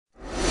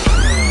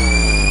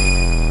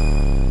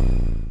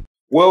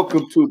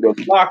Welcome to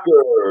the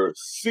Locker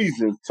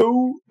Season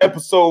 2,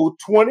 Episode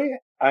 20.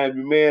 I am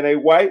your man, A.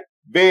 White.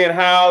 Van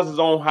House is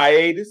on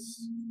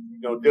hiatus,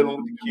 dealing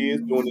with the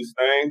kids, doing this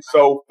thing.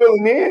 So,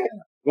 filling in,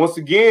 once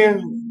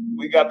again,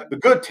 we got the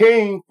good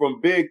team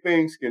from Big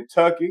Things,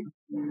 Kentucky.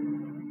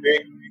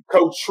 Big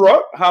Coach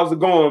Truck, how's it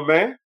going,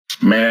 man?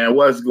 Man,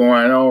 what's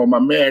going on? My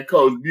man,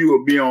 Coach Bew,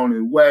 will be on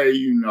his way.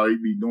 He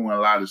be doing a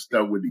lot of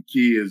stuff with the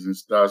kids and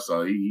stuff,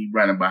 so he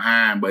running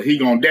behind. But he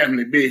going to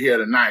definitely be here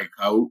tonight,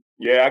 Coach.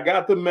 Yeah, I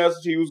got the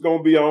message he was going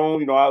to be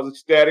on. I was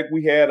ecstatic.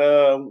 We had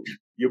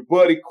your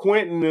buddy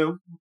Quentin.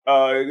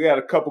 We had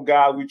a couple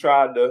guys we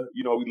tried to,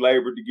 we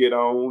labored to get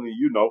on.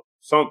 And,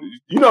 something.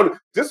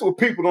 This is what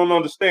people don't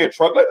understand,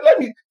 Truck.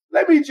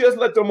 Let me just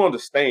let them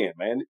understand,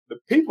 man. The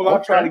people I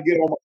try to get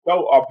on my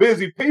show are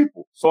busy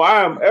people. So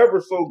I am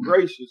ever so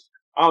gracious.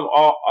 I'm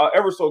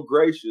ever so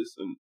gracious,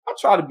 and I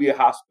try to be as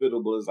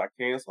hospitable as I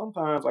can.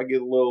 Sometimes I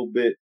get a little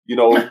bit,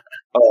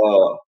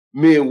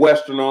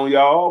 Midwestern on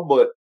y'all,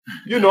 but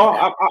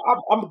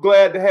I'm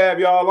glad to have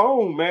y'all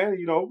on, man.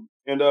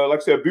 And like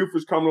I said,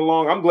 Buford's coming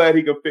along. I'm glad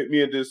he can fit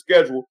me into his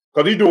schedule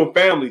because he's doing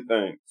family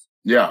things.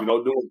 Yeah,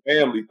 doing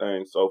family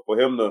things. So for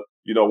him to,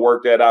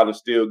 work that out and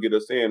still get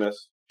us in,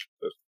 that's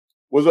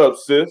what's up,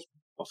 sis?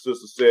 My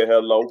sister said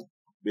hello,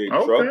 Big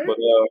Truck. But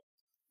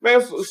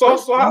man,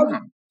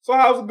 so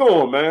how's it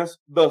going, man?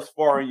 Thus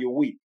far in your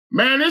week.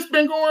 Man, it's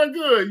been going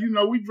good.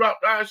 We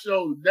dropped our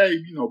show today,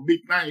 Big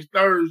Things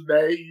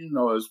Thursday.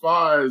 As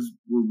far as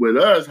with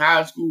us,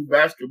 high school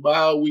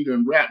basketball, we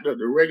done wrapped up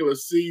the regular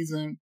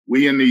season.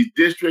 We in these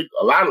district,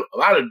 a lot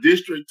of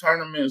district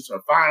tournaments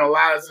are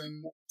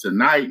finalizing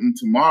tonight and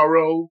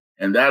tomorrow,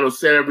 and that'll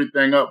set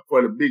everything up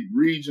for the big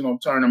regional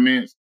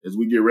tournaments as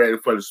we get ready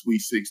for the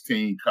Sweet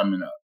 16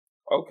 coming up.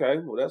 Okay,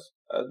 well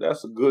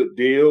that's a good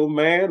deal,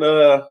 man.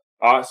 All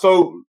right,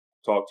 so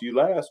talked to you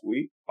last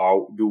week.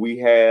 Do we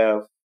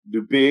have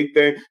the big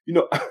thing?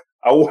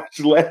 I watched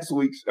last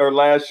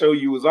show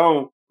you was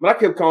on, but I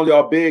kept calling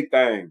y'all Big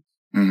Things.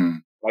 Mm-hmm.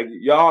 Like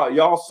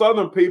y'all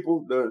Southern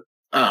people,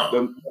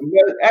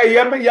 hey,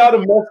 I mean, y'all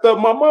done messed up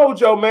my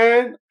mojo,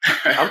 man.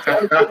 I'm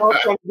trying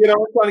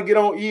to get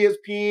on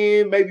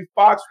ESPN, maybe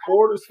Fox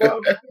Sports or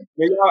something.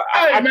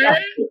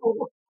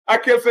 I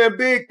kept saying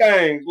Big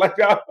Things. Like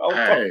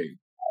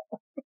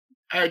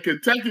Hey,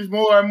 Kentucky's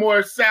more and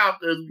more south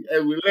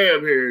as we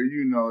live here.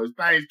 As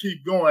things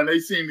keep going, they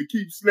seem to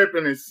keep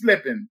slipping and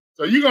slipping.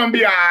 So you're gonna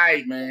be all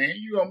right, man.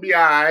 You're gonna be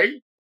all right.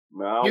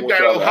 No, get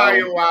that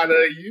Ohio out of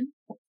you.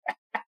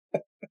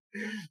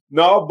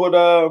 No,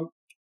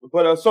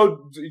 but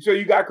so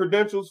you got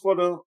credentials for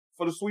the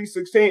Sweet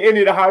 16. Any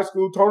of the high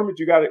school tournament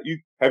you got you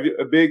have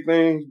a big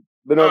thing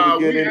been able to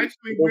get in?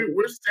 Actually,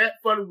 we're set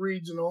for the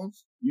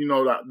regionals.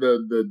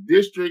 The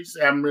districts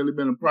haven't really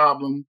been a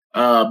problem.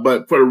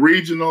 But for the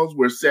regionals,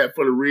 we're set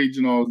for the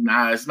regionals.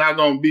 Now, it's not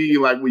going to be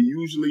like we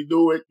usually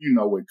do it,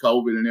 with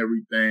COVID and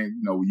everything.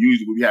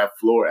 We have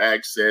floor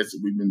access.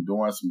 We've been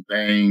doing some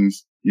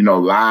things,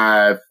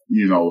 live,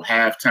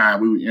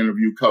 halftime. We would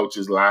interview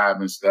coaches live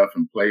and stuff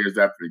and players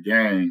after the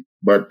game.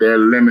 But they're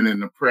limiting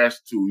the press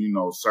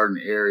to,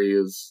 certain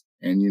areas.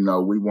 And,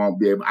 we won't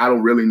be able, I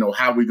don't really know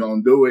how we're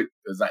going to do it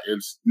because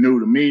it's new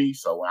to me.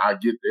 So when I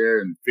get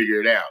there and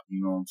figure it out,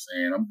 you know what I'm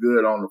saying? I'm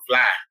good on the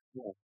fly.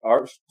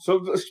 All right.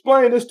 So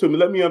explain this to me.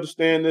 Let me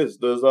understand this.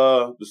 Does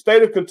the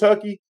state of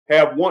Kentucky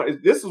have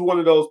one? This is one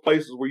of those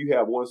places where you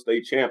have one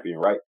state champion,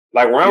 right?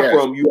 Like where I'm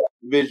from, you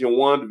have Division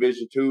I,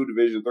 Division II,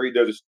 Division III.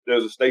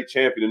 There's a state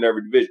champion in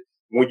every division.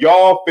 When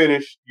y'all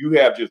finish, you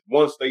have just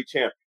one state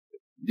champion.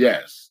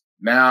 Yes.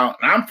 Now,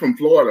 I'm from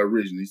Florida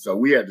originally, so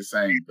we had the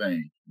same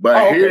thing.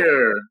 But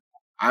here,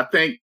 I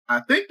think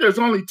there's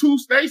only 2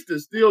 states that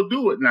still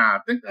do it now. I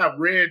think I've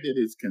read that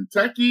it's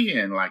Kentucky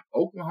and like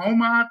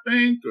Oklahoma, I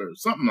think, or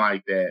something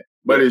like that.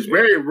 But it's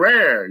very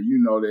rare,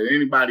 that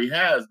anybody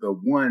has the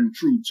one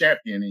true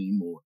champion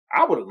anymore.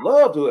 I would have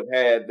loved to have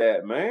had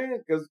that,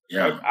 man, because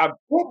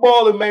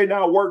football, it may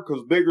not work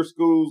because bigger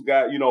schools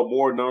got,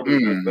 more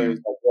numbers and things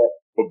like that.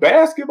 But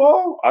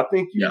basketball, I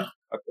think you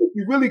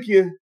really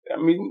can. I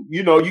mean,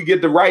 you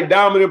get the right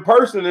dominant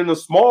person in a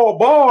small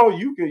ball,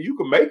 you can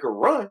make a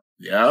run.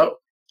 Yeah.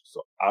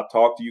 So I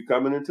talked to you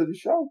coming into the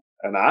show,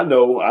 and I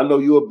know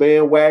you're a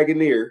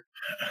bandwagoneer.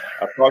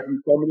 I talked to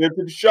you coming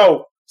into the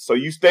show, so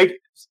you stake.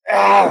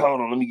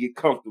 Hold on, let me get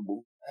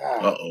comfortable.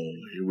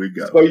 Here we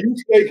go.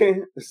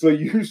 So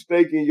you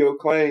staking your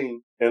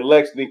claim in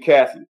Lexington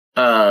Catholic.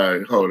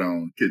 Hold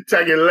on,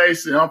 Kentucky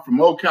Lacey. I'm from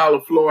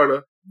Ocala,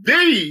 Florida,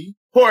 the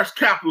horse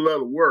capital of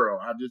the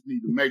world. I just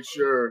need to make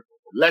sure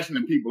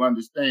Lexington people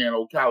understand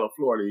Ocala,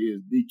 Florida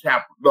is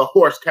the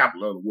horse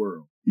capital of the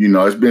world.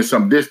 It's been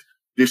some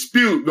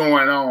dispute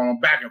going on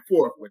back and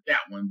forth with that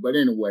one. But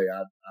anyway,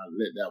 I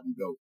let that one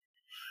go.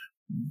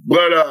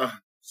 But,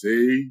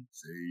 see.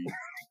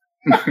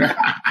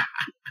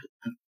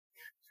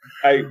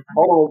 Hey,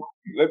 hold on.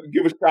 Let me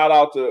give a shout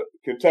out to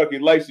Kentucky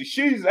Lacey.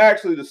 She's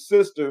actually the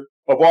sister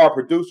of our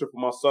producer for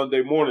my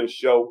Sunday morning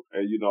show.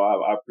 And,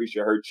 I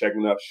appreciate her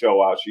checking the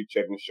show out. She's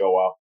checking the show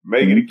out.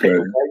 Megan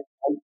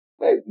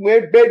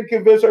maybe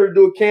convince her to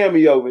do a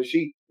cameo, and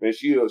she man,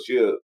 she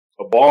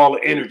a ball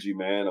of energy,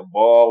 man. A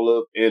ball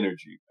of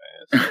energy,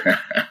 man.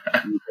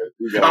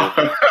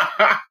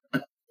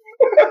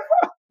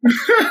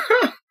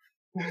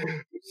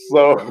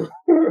 So,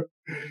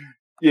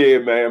 yeah,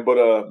 man.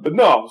 But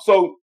no.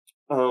 So,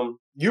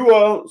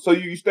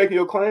 you staking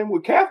your claim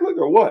with Catholic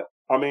or what?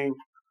 I mean,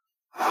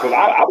 because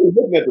I was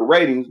looking at the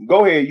ratings.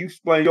 Go ahead, you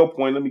explain your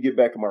point. Let me get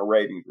back to my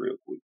ratings real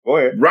quick. Go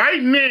ahead.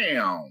 Right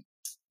now,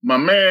 my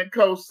man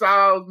Coach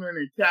Salzman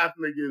and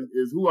Catholic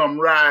is who I'm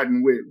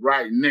riding with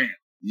right now.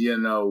 You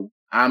know,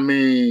 I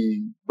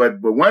mean,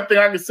 but one thing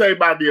I can say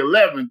about the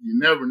 11th, you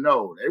never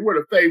know. They were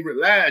the favorite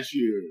last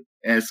year,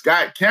 and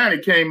Scott County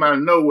came out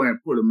of nowhere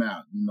and put them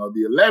out. You know,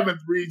 the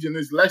 11th region,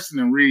 this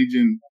Lexington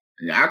region,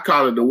 I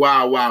call it the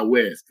Wild Wild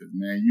West because,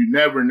 man, you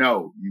never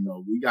know. You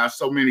know, we got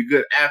so many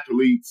good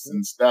athletes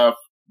and stuff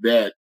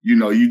that, you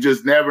know, you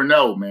just never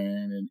know,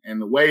 man.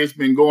 And the way it's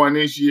been going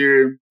this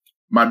year,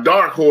 my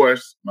dark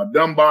horse, my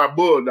Dunbar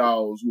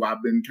Bulldogs, who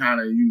I've been kind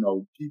of, you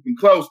know, keeping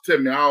close to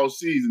me all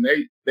season,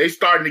 they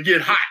starting to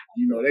get hot.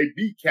 You know, they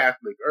beat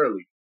Catholic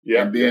early.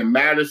 Yeah. And then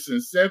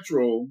Madison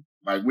Central,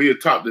 like we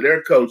had talked to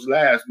their coach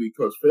last week,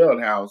 Coach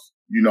Feldhouse,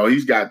 you know,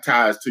 he's got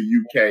ties to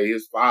UK.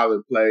 His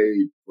father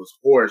was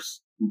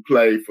Horse, who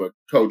played for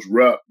Coach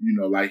Rupp. You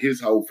know, like his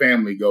whole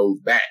family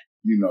goes back,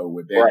 you know,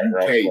 with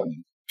that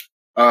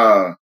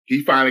UK.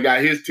 He finally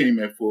got his team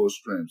at full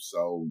strength.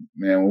 So,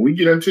 man, when we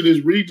get into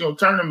this regional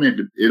tournament,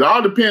 it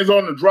all depends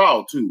on the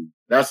draw, too.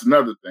 That's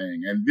another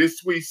thing. And this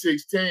Sweet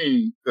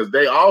 16, because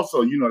they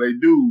also, you know, they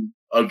do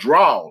a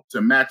draw to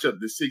match up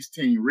the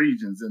 16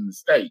 regions in the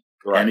state.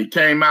 Right. And it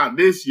came out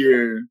this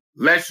year,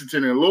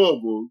 Lexington and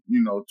Louisville,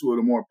 you know, two of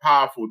the more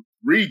powerful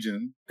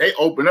regions, they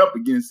open up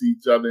against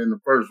each other in the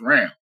first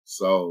round.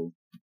 So,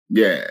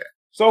 yeah.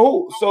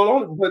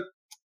 But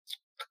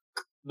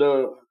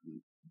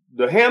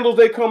the handles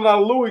they come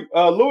out of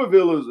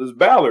Louisville is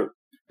Ballard.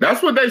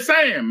 That's what they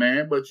saying,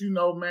 man. But, you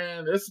know,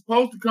 man, they're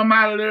supposed to come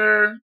out of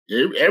there.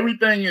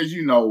 Everything is,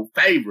 you know,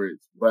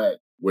 favorites. But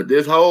with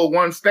this whole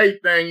one state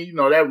thing, you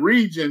know, that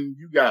region,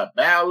 you got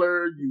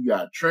Ballard, you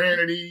got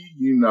Trinity,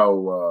 you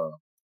know,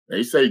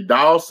 they say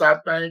Dawes, I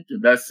think,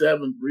 and that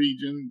 7th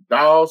region,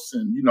 Dawes,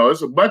 and, you know,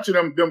 it's a bunch of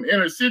them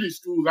inner city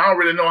schools. I don't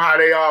really know how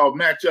they all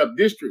match up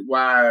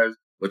district-wise,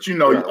 but, you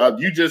know,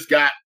 you just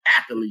got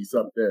athletes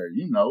up there,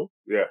 you know.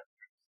 Yeah.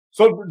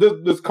 So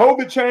does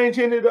COVID change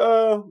any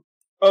of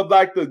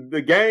like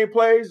the game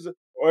plays,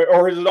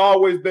 or has it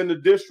always been the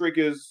district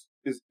is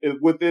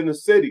within the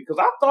city? Because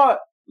I thought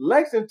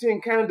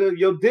Lexington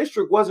your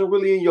district wasn't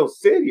really in your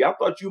city. I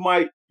thought you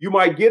might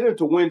get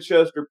into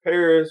Winchester,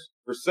 Paris,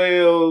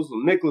 Versailles,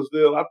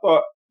 Nicholasville. I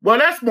thought. Well,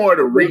 that's more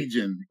the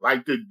region.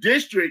 Like the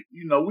district,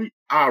 you know,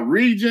 our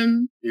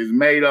region is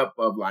made up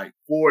of like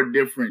 4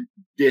 different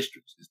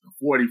districts. It's the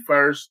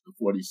 41st, the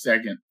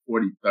 42nd,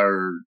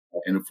 43rd,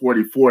 and the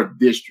 44th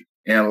district.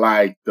 And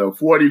like the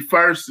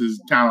 41st is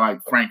kind of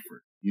like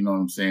Frankfurt. You know what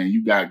I'm saying?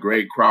 You got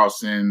Great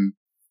Crossing,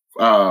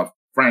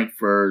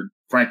 Frankfurt,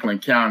 Franklin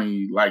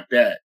County, like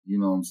that. You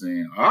know what I'm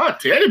saying? Oh,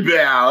 Teddy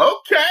Bear.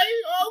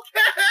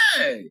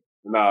 Okay.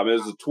 Nah, man,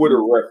 it's a Twitter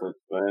reference,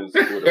 man. It's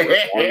a Twitter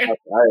reference. I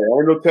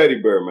ain't no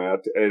teddy bear, man.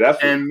 Hey, that's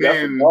a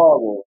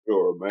dog on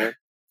sure, man.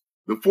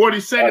 The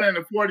 42nd and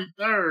the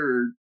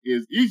 43rd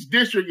is each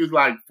district is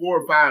like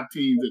 4 or 5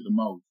 teams at the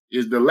most.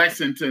 Is the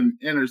Lexington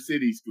Inner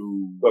City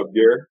School. What's up,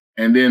 Gary?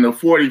 And then the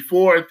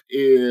 44th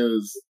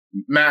is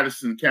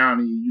Madison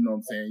County. You know what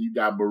I'm saying? You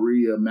got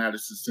Berea,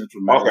 Madison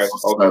Central, Madison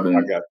Southern.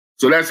 I got it.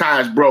 So that's how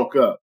it's broke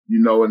up. You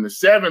know, and the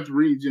 7th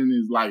region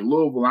is like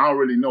Louisville. I don't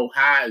really know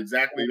how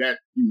exactly that,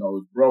 you know,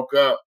 is broke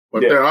up,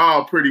 but they're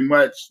all pretty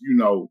much, you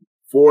know,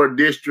 4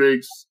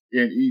 districts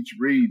in each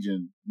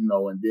region, you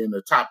know, and then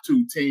the top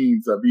 2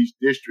 teams of each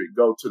district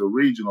go to the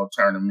regional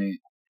tournament.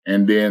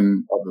 And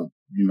then,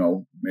 you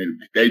know, maybe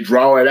they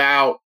draw it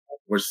out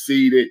or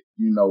seed it,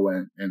 you know,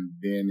 and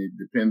then it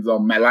depends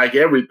on, like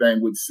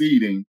everything with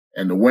seeding,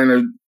 and the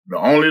winner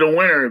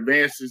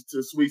advances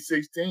to Sweet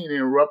 16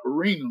 in Rupp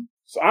Arena.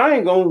 So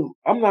I'm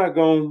not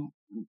going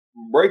to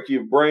break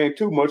your brain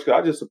too much, because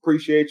I just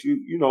appreciate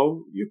you, you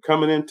know, you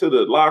coming into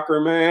the locker,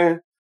 man,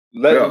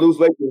 letting loose,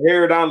 letting your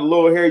hair down, the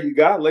little hair you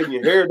got, letting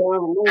your hair down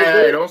a little bit.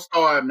 Hey, don't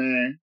start,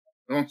 man.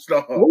 Don't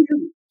start. Who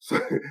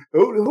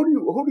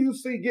do you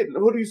see getting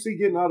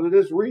out of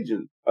this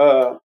region?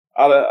 Out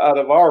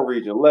of our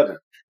region, 11.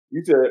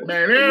 You said,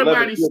 man,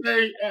 everybody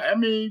say, I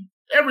mean,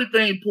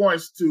 everything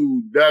points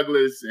to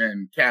Douglas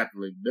and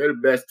Catholic. They're the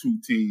best 2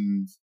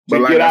 teams.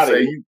 But like I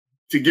say,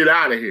 to get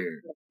out of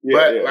here.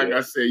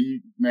 I say,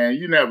 you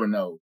never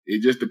know.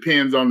 It just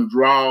depends on the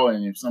draw,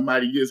 and if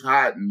somebody gets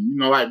hot, and you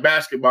know, like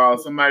basketball,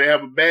 somebody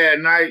have a bad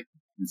night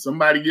and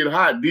somebody get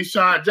hot.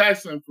 Deshaun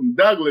Jackson from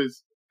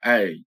Douglas,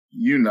 hey,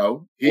 you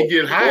know, he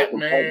get hot,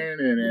 man,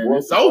 and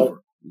it's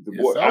over.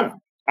 It's over.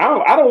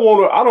 I don't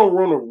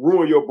want to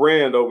ruin your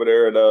brand over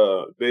there at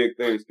Big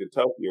Things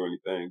Kentucky or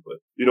anything, but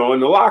you know, in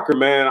the locker,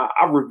 man,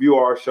 I review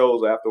our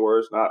shows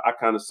afterwards, and I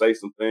kind of say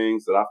some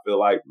things that I feel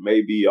like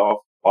may be off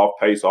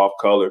pace, off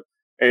color,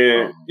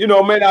 and you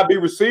know, may not be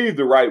received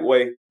the right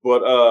way.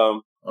 But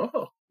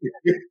hold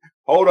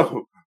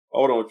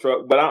hold on,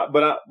 Truck.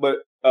 But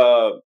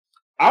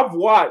I've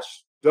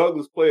watched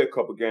Douglas play a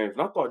couple games,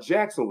 and I thought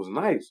Jackson was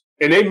nice.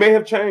 And they may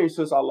have changed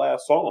since I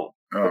last saw him.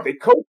 But they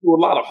coach through a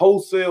lot of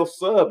wholesale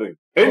subbing.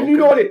 And you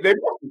know what? They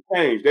must have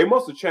changed. They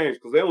must have changed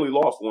because they only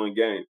lost one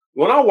game.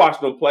 When I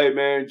watched them play,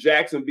 man,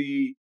 Jackson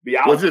be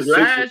out. Was this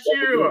last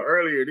year or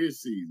earlier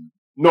this season?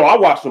 No, I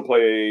watched them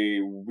play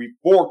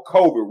before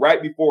COVID,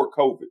 right before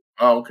COVID.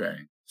 Oh, okay.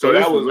 So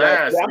that was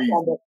last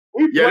season.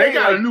 Yeah, they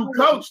got a new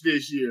coach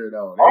this year,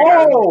 though. They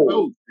got a new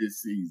coach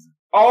this season.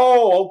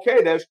 Oh,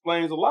 okay. That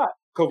explains a lot.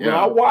 Because when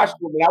I watched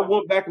them and I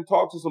went back and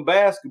talked to some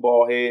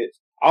basketball heads,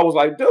 I was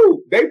like, dude,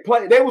 they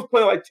was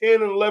playing like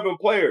 10 and 11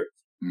 players.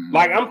 Mm-hmm.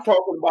 Like, I'm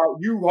talking about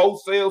you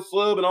wholesale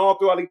sub and all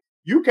throughout.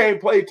 You can't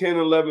play 10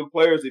 and 11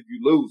 players if you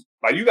lose.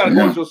 Like, you got to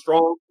go to a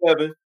strong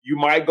 7. You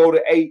might go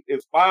to 8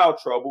 if foul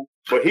trouble.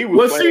 But he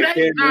was playing 10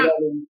 and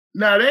 11.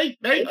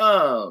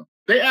 No,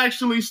 they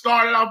actually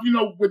started off,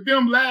 with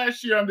them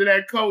last year under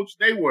that coach.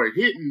 They were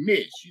hit and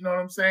miss. You know what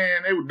I'm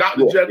saying? They were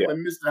Dr. Jekyll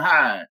and Mr.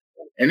 Hyde.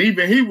 And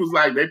even he was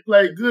like, they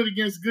played good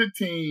against good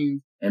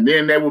teams, and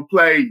then they would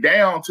play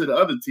down to the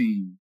other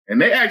team.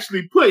 And they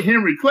actually put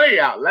Henry Clay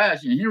out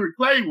last year. Henry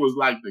Clay was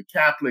like the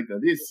Catholic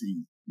of this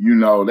season.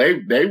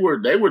 They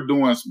were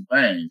doing some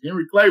things.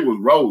 Henry Clay was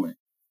rolling,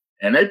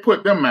 and they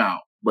put them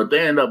out, but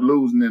they end up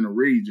losing in the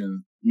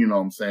region. You know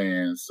what I'm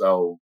saying?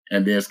 So,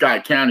 and then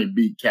Scott County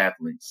beat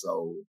Catholic.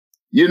 So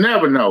you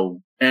never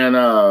know. And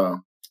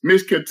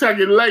Miss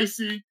Kentucky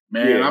Lacey,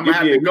 man, I'm gonna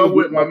have to go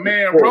with my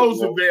man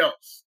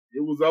Roosevelt's. It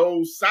was an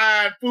old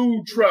side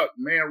food truck,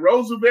 man.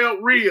 Roosevelt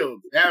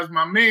Ribs. That was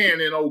my man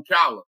in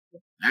Ocala.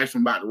 Asked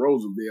him about the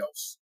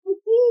Roosevelts.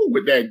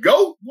 With that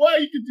goat, boy,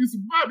 you could do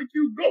some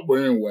barbecue goat. But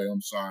anyway,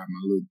 I'm sorry, my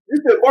little.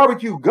 You said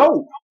barbecue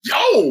goat.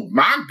 Yo,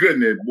 my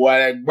goodness, boy,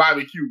 that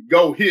barbecue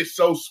goat hits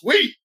so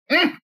sweet.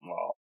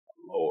 Oh,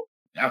 Lord.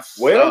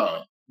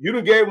 You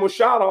done gave him a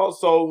shout out.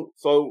 So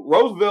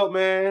Roosevelt,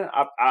 man,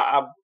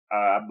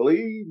 I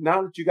believe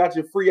now that you got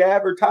your free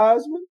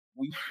advertisement,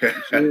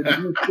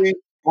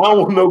 I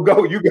don't want no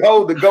goat. You can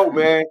hold the goat,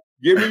 man.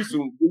 Give me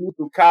some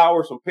cow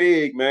or some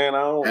pig, man.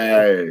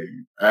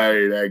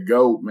 Hey, that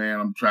goat, man.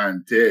 I'm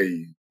trying to tell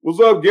you. What's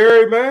up,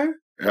 Gary, man?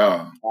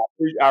 Yeah.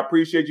 I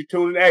appreciate you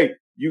tuning in. Hey,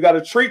 you got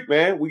a treat,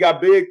 man. We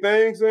got big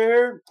things in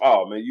here.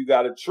 Oh, man, you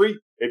got a treat.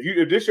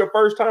 If this your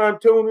first time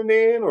tuning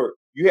in or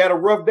you had a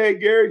rough day,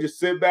 Gary, just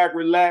sit back,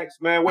 relax,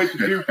 man. Wait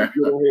till Duke get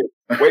in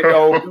here. Wait till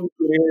old Duke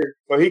get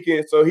in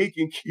here so he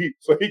can keep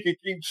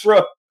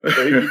truck.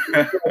 So he can keep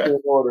truck in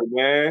order,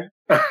 man.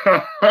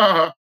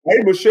 Hey,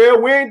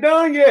 Michelle, we ain't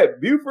done yet.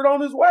 Buford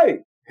on his way.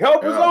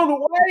 Help is on the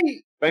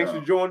way. Thanks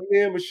for joining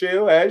in,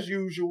 Michelle, as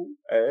usual.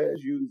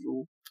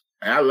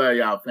 I love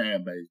y'all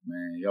fan base,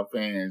 man. Your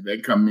fans, they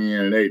come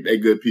in, they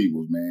good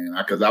people, man.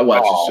 Because I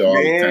watch the show all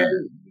the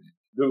time.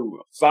 Dude,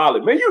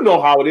 solid. Man, you know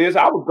how it is.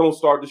 I was going to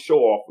start the show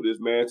off with this,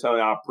 man, telling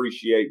you I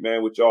appreciate,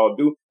 man, what y'all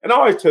do. And I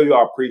always tell you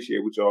I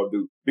appreciate what y'all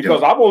do.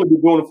 Because I've only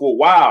been doing it for a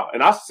while.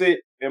 And I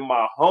sit in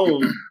my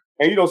home.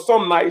 And,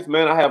 some nights,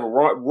 man, I have a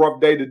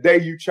rough day. The day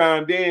you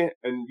chimed in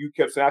and you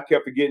kept saying I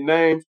kept forgetting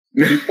names.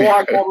 Before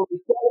I got on the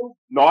show,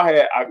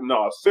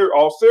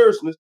 all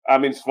seriousness, I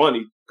mean, it's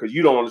funny because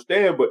you don't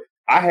understand, but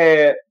I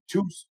had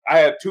two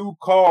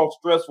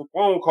stressful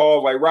phone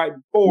calls, like right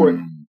before it.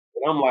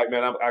 And I'm like,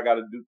 man, I got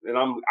to do, and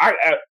I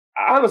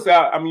honestly,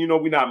 I mean,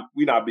 we're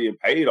not being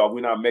paid off.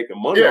 We're not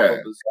making money off of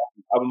this.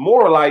 I'm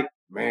more like,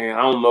 man,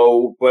 I don't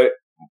know. But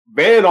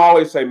Van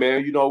always say,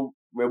 man,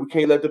 man, we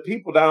can't let the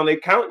people down. They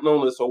counting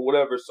on us or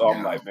whatever. So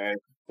I'm like, man,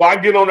 so I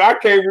get on there. I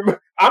can't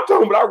remember. I'm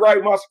talking about I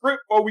write my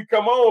script before we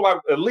come on, like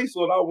at least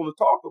what I want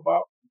to talk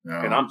about.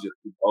 And I'm just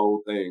the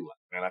whole thing. Like,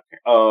 man, I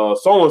can't.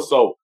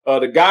 So-and-so,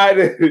 the guy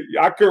that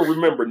I couldn't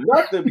remember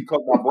nothing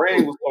because my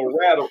brain was so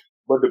rattled.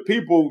 But the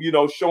people,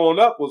 showing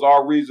up was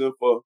our reason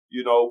for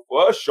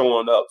us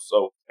showing up.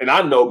 So, and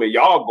I know, man,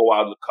 y'all go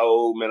out in the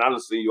cold, man. I done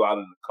seen you out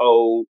in the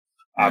cold.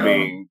 I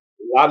mean,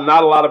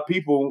 not a lot of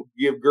people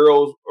give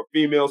girls or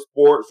female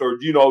sports or,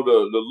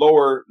 the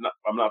lower,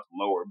 I'm not the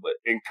lower, but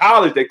in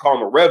college, they call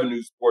them a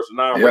revenue sports or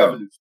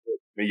non-revenue sports.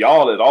 I mean,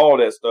 y'all at all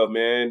that stuff,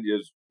 man,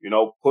 just,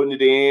 putting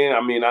it in.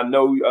 I mean, I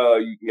know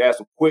you had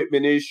some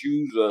equipment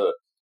issues.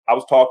 I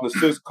was talking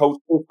to Coach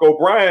Cisco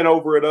Bryan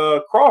over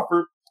at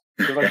Crawford.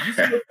 He was like, you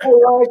see this play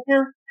last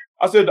year?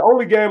 I said, the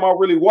only game I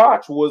really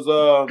watched was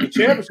the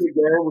championship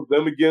game with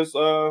them against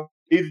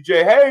Edith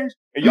J. Hayes.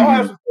 And y'all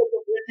have some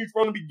issues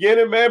from the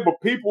beginning, man, but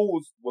people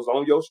was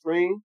on your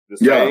stream the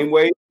same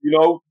way,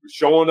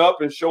 showing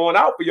up and showing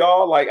out for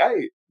y'all. Like,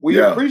 hey, we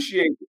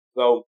appreciate it.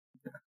 So,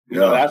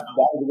 that's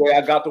the way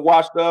I got to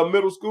watch the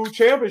middle school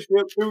championship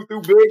through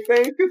Big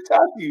Thing,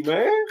 Kentucky,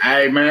 man.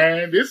 Hey,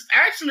 man,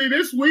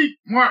 this week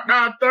marked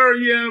our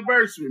 3rd year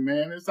anniversary,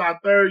 man. It's our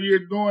 3rd year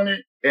doing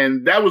it.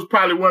 And that was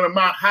probably one of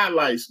my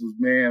highlights was,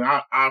 man,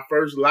 our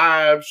first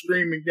live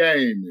streaming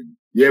game.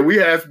 And we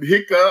had some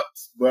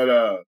hiccups, but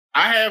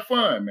I had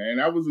fun, man.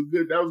 That was a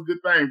good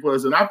thing for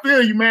us. And I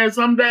feel you, man.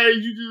 Some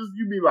days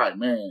you be like,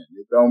 man,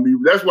 it don't be.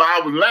 That's why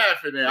I was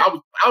laughing and I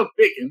was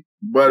picking.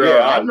 But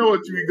I know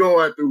what you be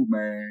going through,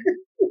 man.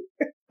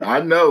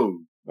 I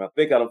know. I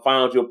think I done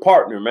found your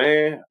partner,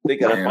 man. I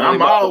think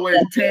I'm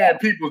always tearing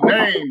people's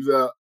names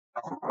up.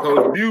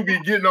 Coach Bew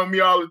be getting on me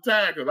all the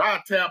time because I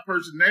tear a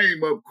person's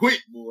name up quick,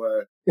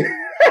 boy.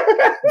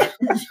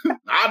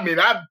 I mean,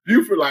 I'm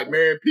Buford like,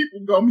 man,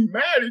 people gonna be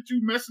mad at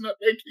you messing up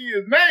their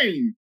kid's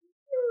name.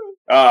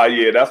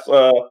 Yeah, that's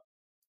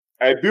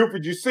hey,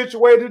 Buford, you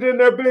situated in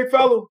there, big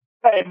fella?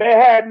 Hey,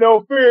 man, have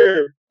no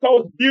fear.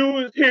 Coach Bew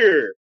is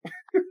here.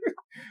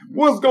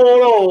 What's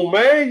going on,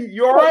 man?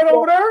 You all right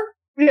over there?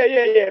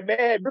 Yeah,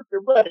 man. Rip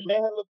your brother,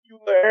 man. Look, you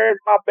errors.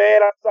 My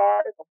bad. I'm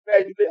sorry. I'm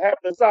glad you didn't have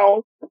the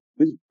song.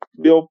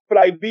 We'll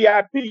play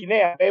VIP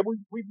now, man.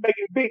 We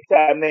making big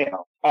time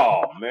now.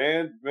 Oh,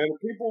 man,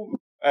 people.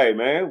 Hey,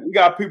 man, we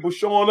got people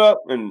showing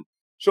up and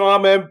showing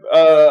up, man.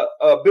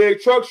 A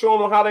big truck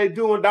showing them how they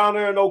doing down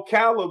there in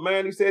Ocala,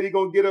 man. He said he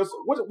gonna get us.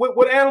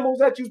 What animals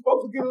that you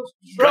supposed to get us?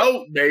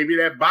 Goat, baby.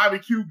 That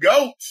barbecue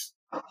goats.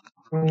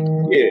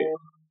 Yeah.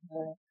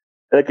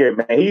 Look at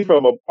man. He's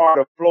from a part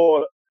of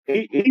Florida.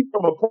 He's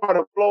from a part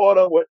of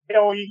Florida where they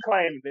don't even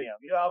claim them.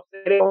 You know what I'm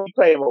saying? They don't even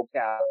claim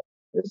Ocala.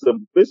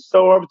 It's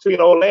somewhere between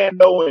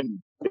Orlando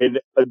and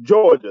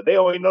Georgia. They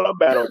don't even know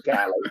about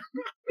Ocala.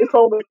 It's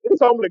on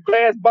the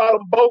glass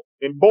bottom boat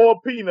and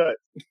boiled peanuts.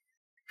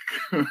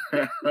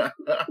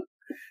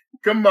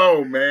 Come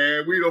on,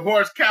 man. We the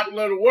horse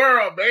capital of the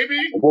world, baby.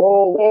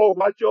 Whoa.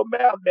 Watch your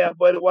mouth now,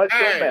 buddy. Watch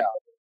your mouth.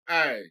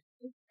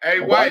 Hey,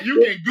 White,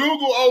 you can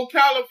Google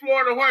Ocala,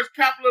 Florida, horse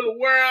capital of the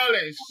world,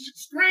 and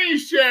screen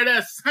share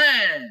that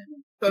sign.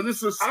 Because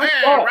it's a sign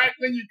right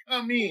when you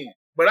come in.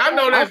 But I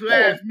know that's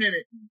last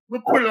minute.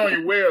 We'll put it on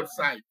your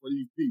website for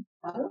these people.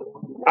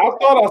 I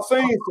thought I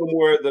seen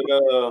somewhere that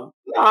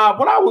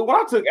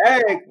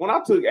when I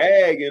took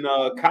ag in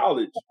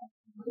college,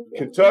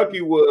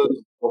 Kentucky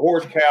was the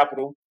horse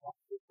capital.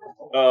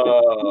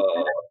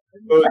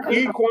 It was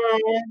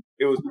equine,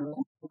 it was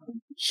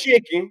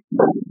chicken,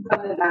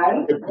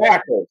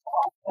 tobacco,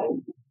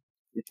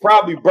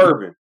 probably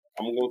bourbon.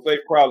 I'm gonna say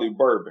probably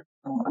bourbon.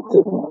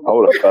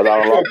 Hold up, cause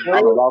I don't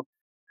know.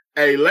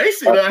 Hey,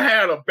 Lacey done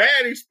had a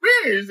bad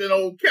experience in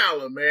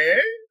Ocala, man.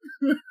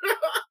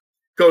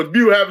 Coach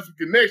Bew having some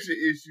connection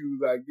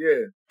issues, I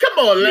guess. Come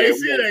on,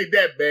 Lacey, it ain't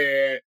that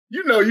bad.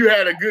 You know you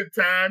had a good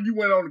time. You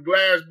went on the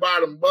glass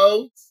bottom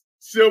boats,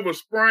 Silver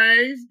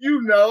Springs,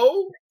 you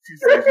know. She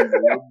said she's a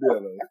little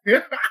bitter.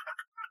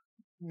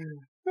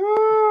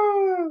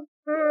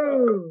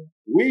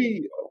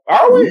 We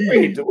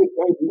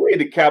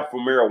the cap for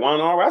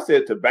marijuana. I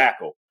said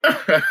tobacco.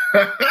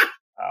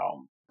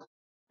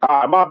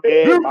 My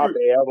bad. I don't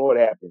know what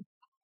happened.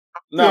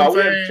 No,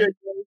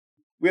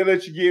 we'll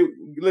let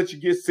you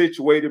get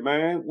situated,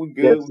 man. We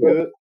good. Yes, we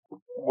good.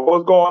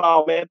 What's going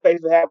on, man?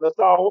 Thanks for having us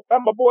on. How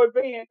my boy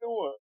Van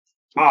doing?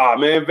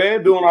 Man,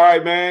 Van doing all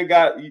right, man.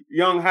 Got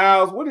young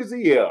House. What is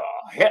he?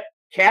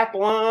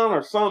 Decathlon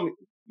or something?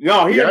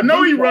 No, I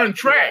know he run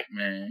track,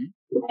 man.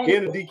 He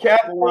in the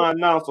decathlon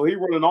now, so he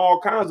running all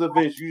kinds of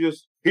events.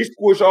 He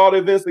squish all the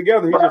events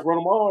together. He just run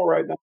them all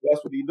right now.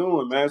 That's what he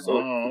doing, man. So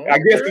I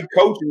guess he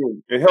coaching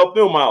them and help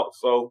them out.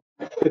 So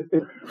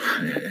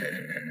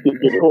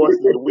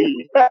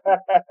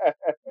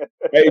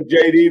Hey,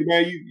 JD,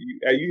 man, you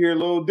hear a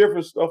little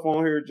different stuff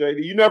on here,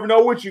 JD. You never know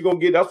what you're gonna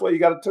get. That's why you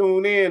got to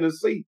tune in and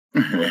see.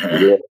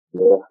 Hey,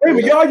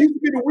 but y'all used to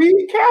be the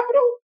weed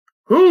capital.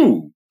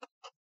 Who?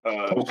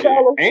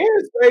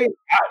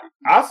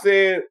 I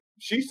said,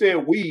 she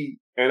said weed,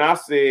 and I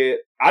said,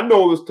 I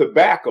know it was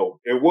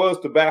tobacco. It was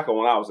tobacco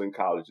when I was in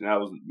college. And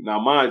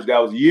mind you, that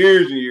was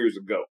years and years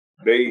ago.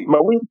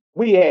 But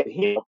we had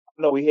him.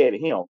 No, we had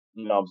him.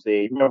 You know what I'm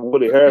saying? Remember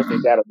Woody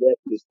Harrelson got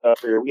arrested stuff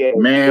here.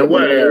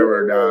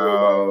 Whatever,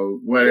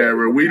 dog.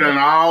 Whatever. We done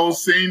all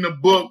seen the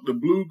book, The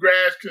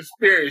Bluegrass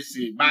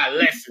Conspiracy by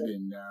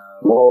Lessing,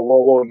 dog.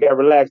 Whoa. Get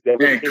relaxed.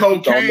 And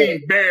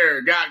Cocaine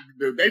Bear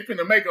they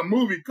finna make a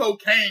movie,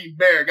 Cocaine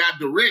Bear, got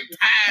direct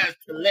ties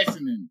to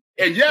Lessing.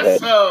 And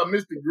yes,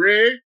 Mr.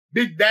 Greg,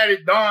 Big Daddy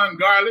Don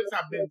Garlits,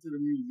 I've been to the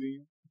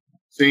museum.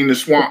 Seen the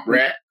swamp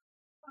rat.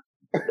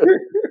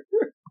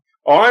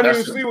 I didn't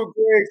even see what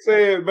Greg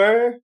said,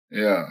 man.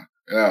 Yeah.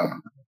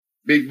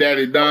 Big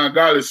Daddy Don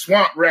Garlits,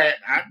 swamp rat.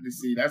 I can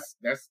see that's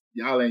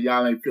y'all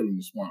ain't feeling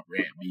the swamp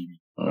rat, baby.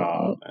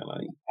 Nah,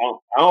 man, I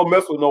don't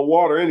mess with no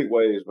water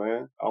anyways,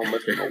 man. I don't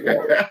mess with no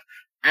water.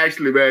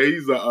 Actually, man,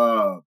 he's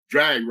a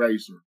drag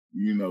racer.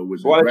 You know,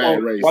 with the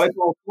drag racer. Why they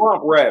call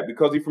swamp rat?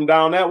 Because he from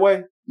down that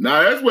way?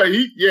 No, that's where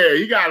he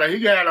got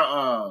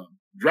a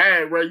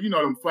drag race. You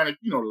know them funny,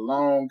 the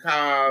long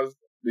cars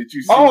that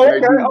you see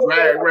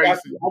drag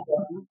racing.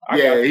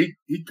 Okay.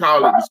 He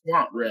called it the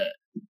swamp rat.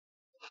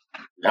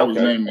 That was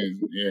his name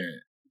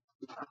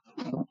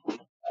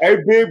Hey,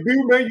 Big B,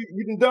 man,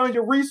 you done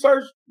your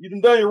research? You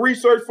done your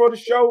research for the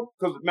show?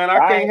 Because, man,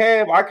 I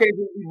can't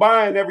be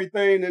buying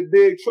everything that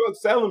Big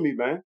Truck's selling me,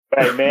 man.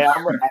 Hey, man,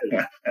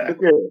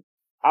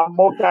 I'm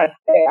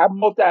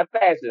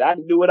multifaceted. I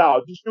can do it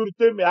all. Just shoot it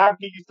to me. I'll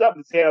give you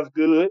something that sounds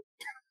good.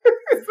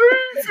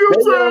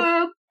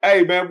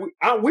 Hey, man,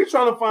 we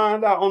trying to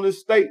find out on this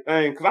state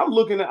thing because I'm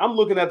looking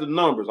at the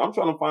numbers. I'm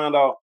trying to find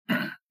out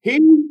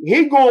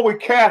he going with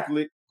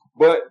Catholic,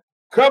 but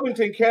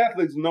Covington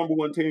Catholic's number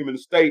one team in the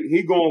state.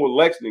 He going with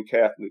Lexington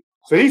Catholic.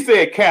 So he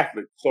said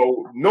Catholic.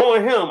 So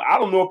knowing him, I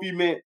don't know if he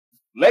meant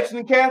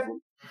Lexington Catholic,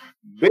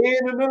 Ben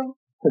and them,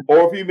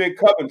 or if he meant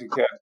Covington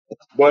Catholic.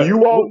 But you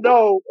won't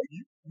know.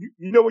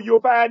 You know what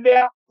you'll find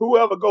out?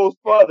 Whoever goes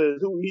further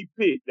is who he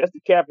picked. That's the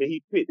captain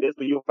he picked. That's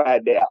what you'll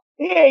find out.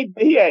 Hey,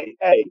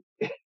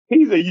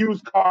 he's a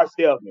used car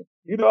salesman.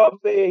 You know what I'm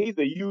saying?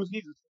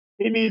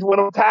 He needs one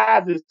of them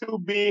ties that's too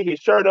big, his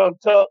shirt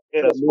untucked,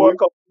 and a sport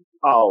coat.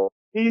 Oh,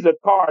 he's a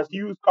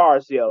used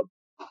car salesman.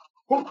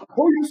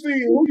 Who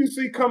you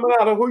see coming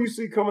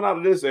out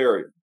of this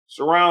area?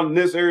 Surrounding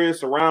Man,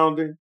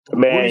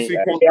 who you see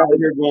coming out of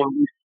here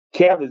going?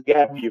 Cap has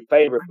got to be your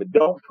favorite, but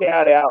don't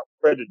count out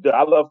Frederick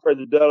Douglass. I love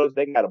Frederick Douglass.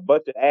 They got a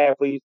bunch of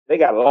athletes. They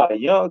got a lot of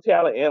young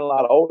talent and a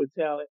lot of older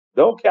talent.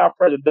 Don't count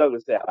Frederick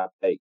Douglass out, I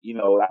think.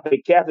 I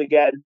think Cap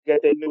got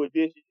that new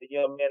addition, the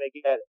young man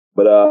they got.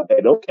 But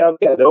hey, don't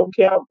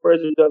count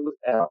Frederick Douglass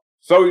out.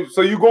 So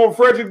you going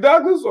Frederick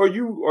Douglass, or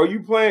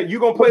you playing? You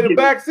gonna play the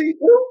backseat?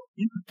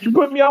 You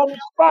put me on the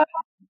spot.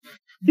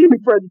 Give me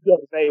Frederick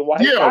Douglass. Hey,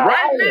 White. Yeah,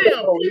 right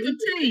now. Pick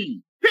a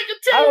team. Pick a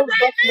team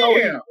right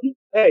now.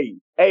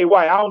 Hey,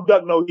 White, I don't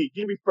duck no heat.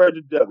 Give me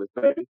Frederick Douglass,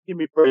 baby. Give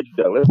me Frederick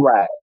Douglass. Let's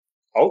ride.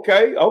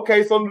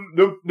 Okay. So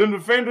them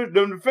defenders.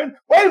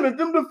 Wait a minute,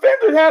 them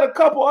defenders had a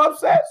couple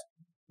upsets.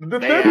 The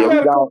defenders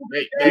had a couple.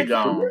 They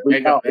gone.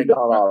 They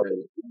gone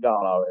already.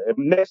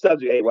 Next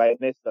subject, hey, White.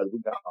 Next subject,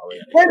 we gone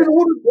already. Wait a minute,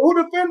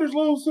 who defenders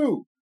lose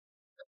to?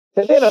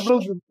 And then I'm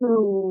losing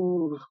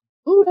to.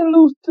 Who did I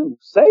lose to?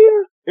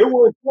 Sayer? It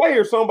was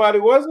Sayer, somebody,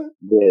 wasn't it?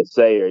 Yeah,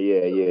 Sayer.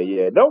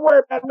 Yeah. Don't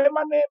worry about it, man.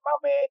 My man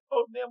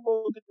told them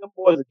boys get them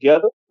boys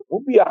together.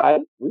 We'll be all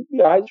right.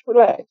 Just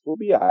relax. We'll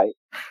be all right.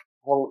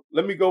 Oh,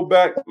 let me go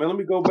back, man.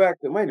 Wait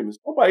a minute.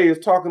 Somebody is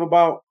talking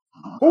about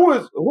who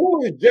is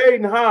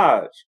Jaden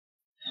Hodge?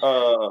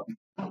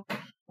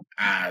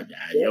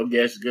 Your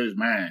guess is good as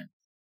mine.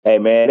 Hey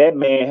man, that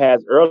man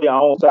has early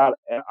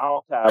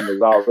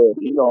Alzheimer's already.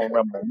 He don't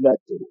remember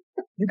nothing.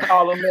 You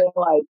call him man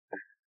like.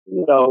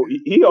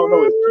 He don't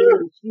know his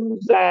shoe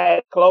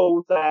size,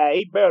 clothes size.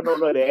 He barely don't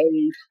know the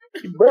age.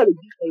 He barely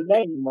get their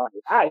name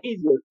right. He's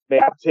just,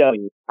 man, I'm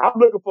telling you, I'm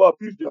looking for a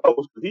future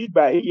host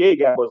because he ain't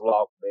got much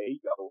lost, man. He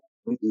go.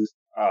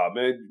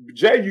 Man,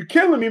 Jay, you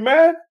killing me,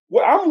 man.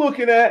 What I'm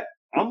looking at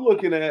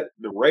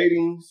the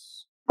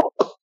ratings.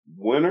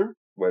 Winner.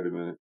 Wait a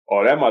minute.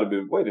 Oh, that might have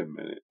been. Wait a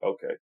minute.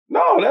 Okay.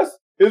 No,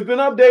 it's been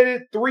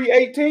updated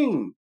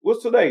 3/18.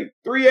 What's today?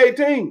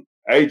 3/18.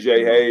 Hey,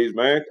 Jay Hayes,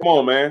 man, come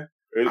on, man.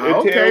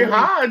 Okay,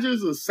 Hodge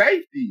is a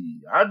safety.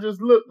 I just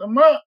looked him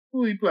up.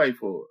 Who he play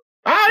for?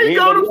 He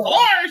go to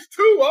Forest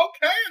too.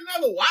 Okay,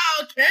 another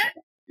Wildcat.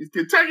 Is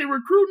Kentucky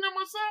recruiting him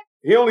or something?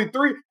 He only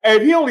 3.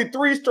 If he only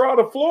 3-star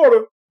to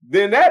Florida,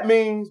 then that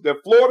means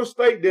that Florida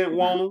State didn't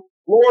want him.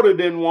 Florida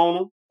didn't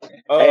want him.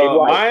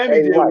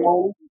 Miami didn't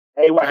want him.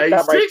 Hey, 6'2",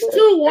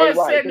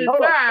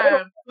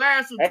 175,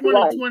 class of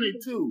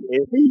 2022.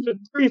 If he's a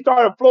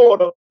 3-star in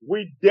Florida,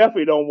 we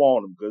definitely don't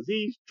want him because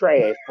he's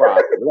trash.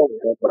 Probably.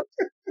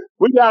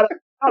 We gotta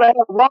have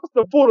a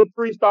roster full of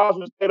 3-stars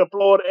from the state of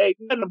Florida. Ain't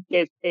none of them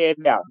can't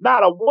stand out.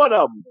 Not a one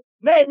of them.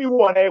 Name me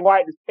one,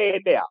 White, to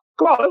stand out.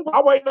 Come on,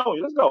 I'm waiting on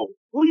you. Let's go.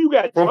 Who you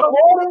got? From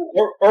Florida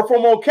or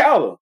from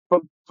Ocala?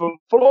 From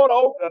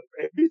Florida,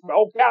 if he's from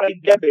Ocala, he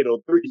definitely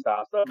a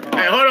 3-star.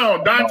 Hey, hold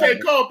on. Dante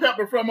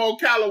Culpepper from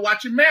Ocala.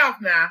 Watch your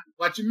mouth now.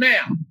 Watch your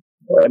mouth.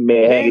 That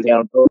man hanging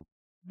down.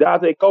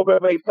 Dante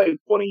Culpepper ain't played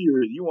 20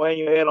 years. You want to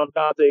hang your head on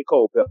Dante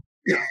Culpepper.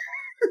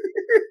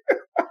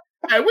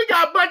 Hey, we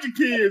got a bunch of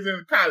kids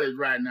in college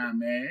right now,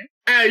 man.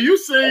 Hey, you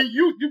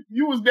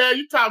was there.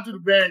 You talked to the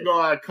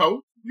Vanguard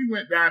coach. We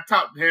went down,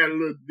 had a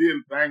little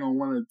deal thing on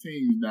one of the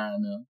teams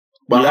down there.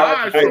 But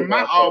Hodge from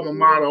my alma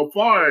mater,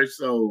 Forest,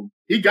 so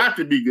he got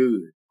to be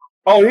good.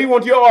 Oh, he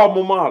wants your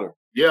alma mater.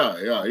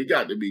 Yeah, he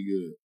got to be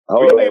good.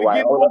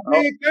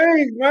 Big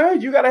things,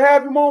 man. You got to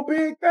have him on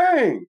big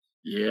things.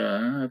 Yeah,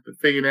 I have to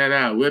figure that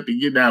out. We have to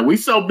get down. We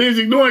so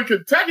busy doing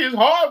Kentucky, it's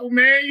horrible,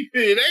 man.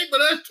 It ain't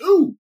but us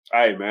too.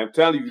 Hey, man, I'm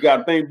telling you, you got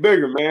to think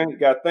bigger, man. You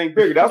got to think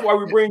bigger. That's why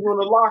we bring you in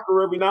the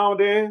locker every now and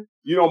then.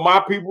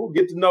 My people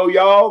get to know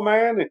y'all,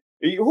 man. And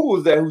who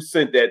was that who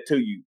sent that to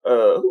you?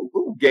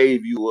 Who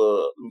gave you,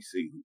 let me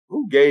see.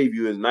 Who gave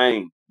you his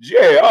name?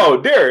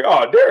 Derek.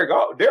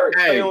 Derek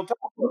stay on top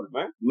of it,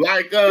 man.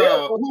 Like,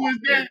 who is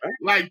that? Man.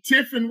 Like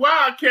Tiffin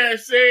Wildcat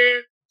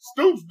said,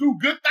 Stoops do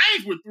good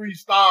things with 3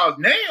 stars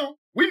now.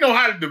 We know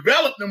how to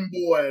develop them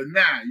boys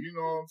now. You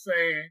know what I'm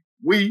saying?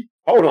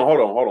 Hold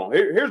on.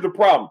 Here's the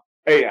problem.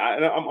 Hey, I'm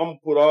gonna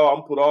put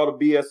all the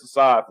BS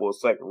aside for a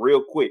second,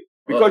 real quick,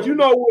 because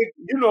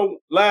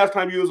last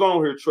time you was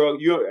on here, Truck,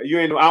 you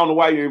ain't. I don't know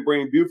why you didn't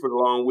bring Buford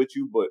along with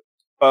you, but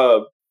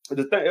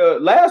the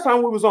thing, last time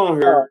we was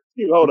on here,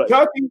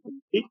 Kentucky,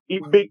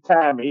 he big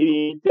time.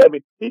 He didn't tell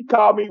me. He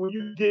called me when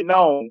you was getting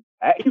on.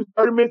 He was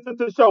 30 minutes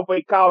into the show, but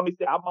he called me and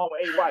said, I'm on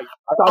A White.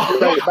 I thought you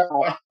were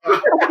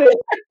later.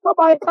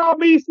 Somebody called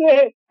me and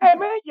said, hey,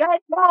 man, y'all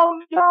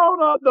on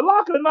the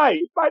locker tonight.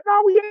 It's like,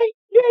 no, we ain't.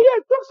 Yeah,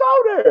 Took's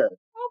over there.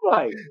 I'm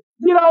like,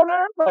 get on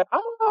there. I'm like,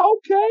 oh,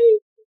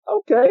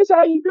 okay, that's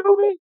how you do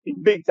it. He's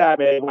big time,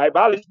 man. But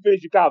I'll let you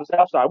finish your conversation.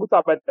 I'm sorry, we'll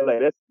talk about that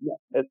later.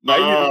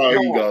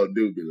 He gonna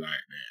do me like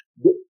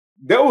that.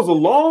 There was a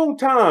long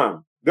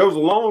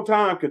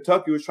time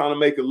Kentucky was trying to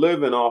make a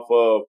living off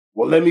of,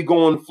 well, let me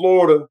go in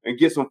Florida and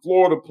get some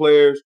Florida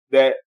players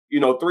that,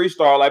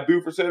 3-star, like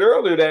Buford said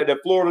earlier, that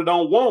Florida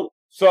don't want.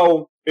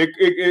 So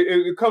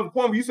it comes to the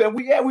point where you said,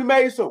 we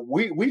made some.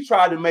 We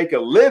tried to make a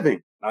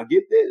living. Now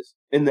get this,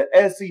 in the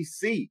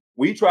SEC.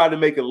 We tried to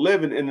make a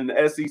living in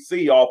the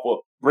SEC off of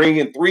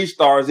bringing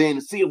 3-stars in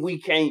to see if we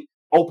can't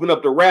open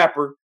up the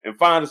wrapper and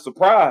find a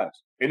surprise.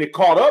 And it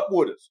caught up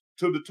with us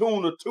to the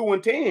tune of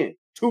 2-10,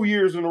 2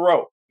 years in a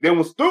row. Then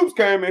when Stoops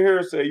came in here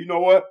and said, you know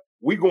what,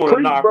 we going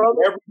to knock on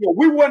every door.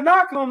 We weren't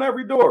knocking on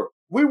every door.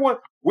 We was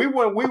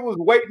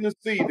waiting to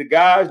see the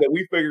guys that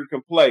we figured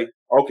can play.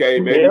 Okay,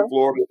 maybe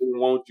Florida didn't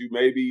want you,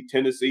 maybe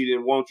Tennessee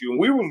didn't want you. And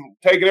we were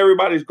taking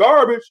everybody's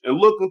garbage and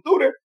looking through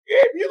there.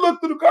 If you look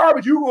through the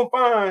garbage, you're going to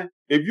find,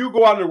 if you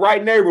go out in the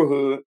right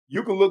neighborhood,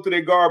 you can look through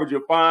their garbage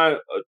and find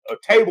a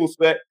table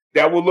set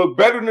that will look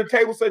better than the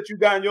table set you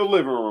got in your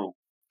living room.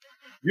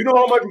 You know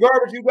how much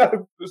garbage you got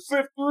to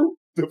sift through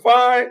to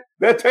find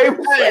that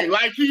table set? Hey,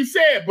 like he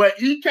said, but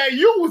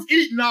EKU was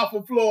eating off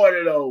of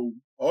Florida, though.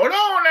 Hold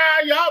on now,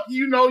 y'all.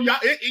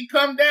 It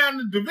come down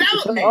to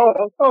development.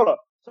 Hold on.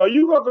 So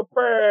you gonna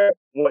compare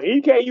what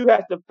EKU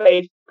has to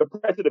face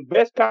compared to the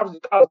best conference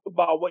in college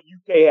football, what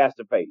UK has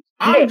to face?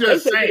 I'm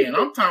just saying.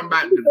 I'm talking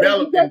about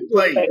developing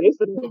players.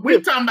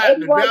 We're talking about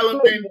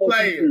developing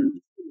players.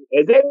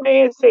 As that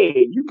man said,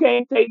 you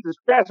can't take the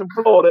scratch from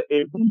Florida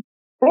and beat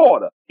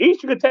Florida.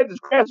 Each you can take the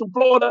scratch from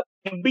Florida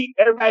and beat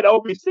everybody in the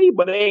OVC,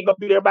 but they ain't gonna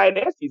beat everybody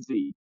in the SEC.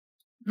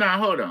 Now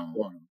hold on.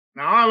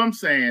 Now all I'm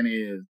saying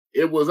is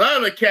it was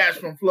other cats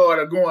from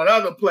Florida going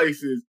other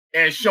places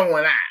and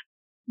showing out.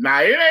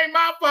 Now it ain't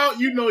my fault,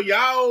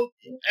 y'all.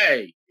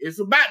 Hey, it's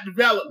about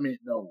development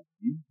though.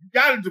 You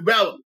gotta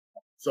develop.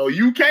 So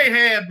UK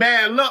had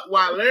bad luck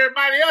while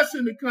everybody else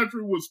in the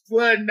country was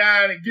flooding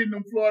down and getting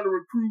them Florida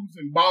recruits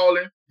and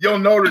balling. Your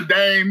Notre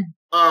Dame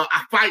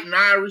fighting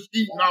Irish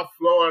eating off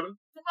Florida.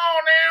 Come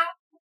on now.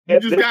 You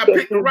just got to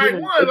pick the right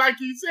one. Like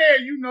he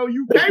said,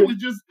 UK was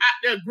just out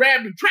there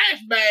grabbing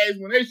trash bags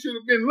when they should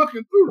have been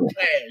looking through the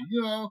trash.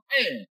 You know what I'm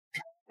saying?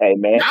 Hey,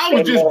 man. Y'all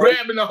was just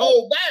grabbing the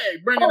whole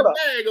bag, bringing the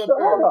bag up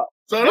there.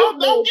 So don't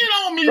get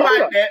on me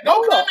like that.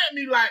 Don't come at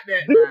me like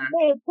that. This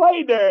man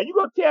played there. You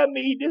gonna tell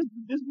me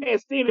this man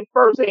seen it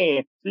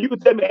firsthand, so you can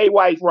tell me A.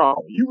 White's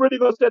wrong. You really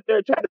gonna sit there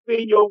and try to fill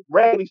your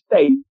raggedy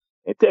state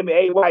and tell me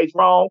A. White's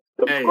wrong?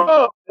 Like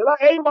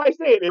A. White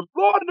said, if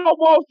Florida don't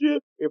want you,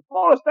 if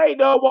Florida State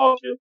don't want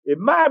you, if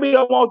Miami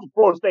don't want you,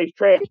 Florida State's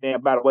trash. Now,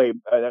 by the way,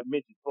 I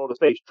mentioned Florida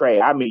State's trash.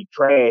 I mean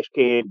trash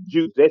can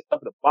juice. That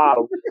stuff in the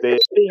bottle.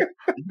 You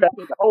got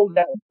to hold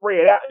that and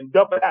spread out and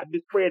dump it out and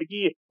just spread it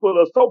again. Put a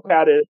little soap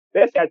powder.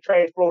 That's how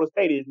trash Florida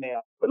State is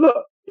now. But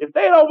look, if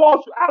they don't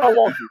want you, I don't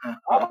want you.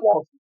 I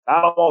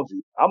don't want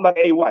you. I'm like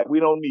A. White.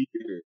 We don't need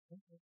you here.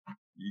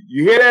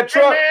 You hear that,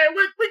 truck? Hey,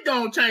 man, we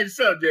gonna change the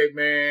subject,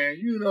 man.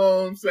 You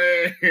know what I'm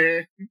saying?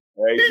 Hey,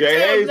 Jay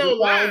Hayes and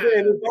timed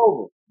in, it's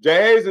over.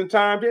 Jay Hayes and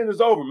timed in,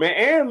 it's over, man.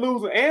 And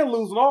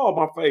losing all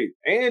my faith.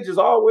 And just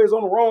always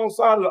on the wrong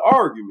side of the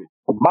argument.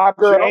 My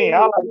girl ain't.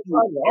 I like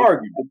the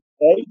argument.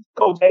 Hey,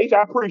 Coach H,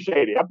 I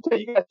appreciate it. I'm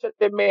telling you, you gotta shut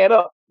that man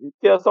up. He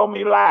tells so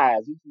many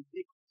lies.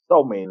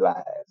 So many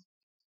lies.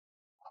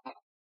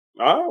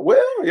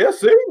 Well, yeah,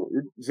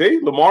 see,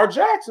 Lamar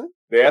Jackson.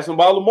 They asked him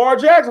about Lamar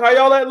Jackson. How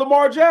y'all let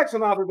Lamar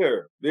Jackson out of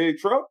there? Big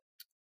truck?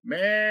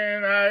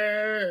 Man,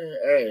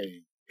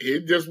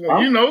 it just,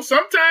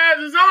 sometimes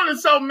it's only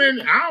so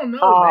many. I don't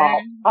know,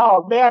 man.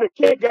 Oh, now the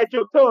kid got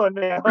your tongue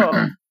now,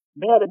 huh?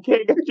 Now the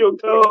kid got your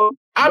tongue.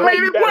 I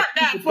mean, it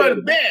worked out for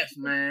the best,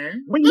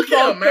 man. Look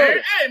here, man.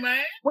 Hey,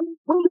 man. When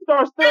you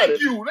start studying.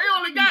 Thank you. They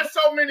only got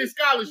so many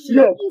scholarships.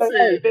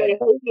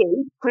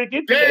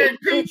 Dan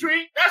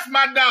Petrie, that's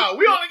my dog.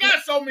 We only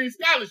got so many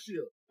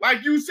scholarships.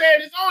 Like you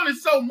said, it's only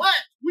so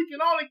much. We can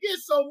only get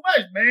so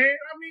much, man.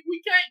 I mean,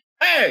 we can't.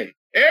 Hey,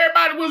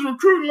 everybody was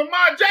recruiting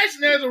Lamar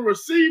Jackson as a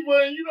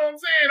receiver, and you know what I'm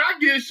saying? I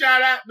give a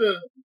shout out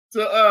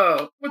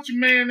to what your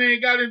man name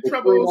got in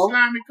trouble with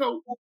slimy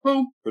coach?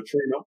 Who?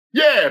 Petrino.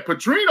 Yeah,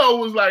 Petrino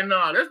was like,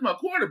 nah, that's my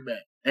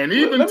quarterback. And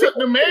even took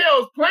the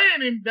Males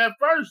playing him that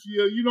first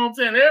year, you know what I'm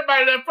saying?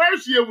 Everybody that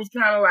first year was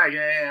kind of like,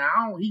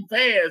 he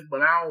fast,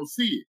 but I don't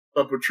see it.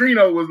 But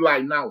Petrino was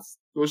like, no.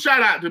 So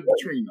shout out to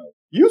Petrino.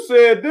 You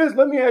said this.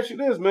 Let me ask you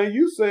this, man.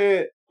 You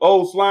said,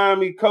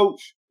 slimy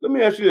coach. Let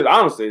me ask you this.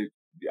 Honestly,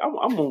 I'm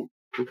going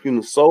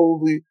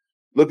to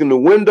look in the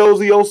windows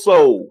of your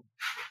soul.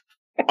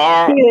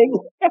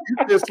 You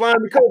said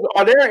slimy coach.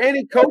 Are there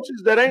any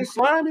coaches that ain't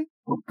slimy?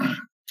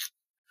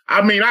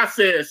 I mean, I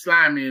said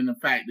slimy in the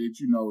fact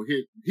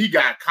that, he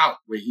got caught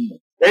with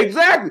heat.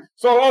 Exactly.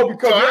 So,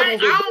 because I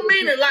don't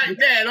mean it like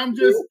that. I'm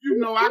just,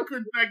 I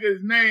couldn't think of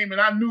his name,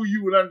 and I knew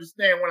you would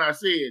understand when I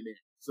said that.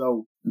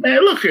 So, man,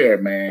 look here,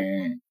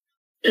 man.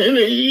 I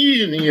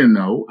mean,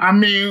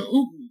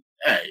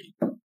 hey,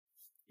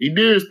 he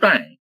did his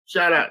thing.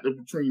 Shout out to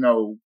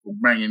Petrino for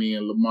bringing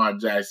in Lamar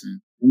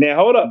Jackson. Now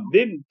hold up,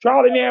 didn't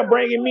Charlie now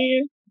bring him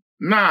in?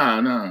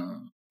 Nah.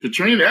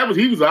 Petrino,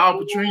 he was all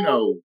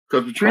Petrino.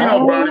 Because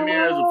Petrino brought him in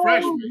as a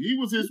freshman. He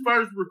was his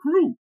first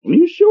recruit.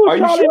 You sure Are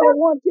you Charlie sure? that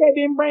one cat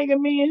didn't bring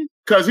him in?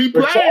 Because he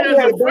played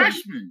as a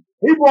freshman.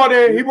 He brought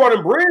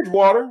in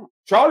Bridgewater.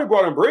 Charlie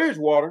brought in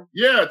Bridgewater.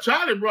 Yeah,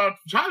 Charlie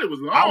was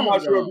long. I'm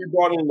not sure if he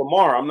brought in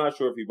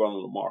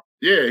Lamar.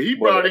 Yeah, he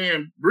brought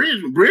in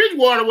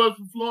Bridgewater was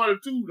from Florida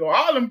too, though.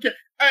 All them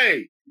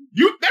hey,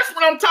 that's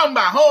what I'm talking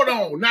about. Hold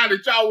on. Now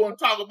that y'all want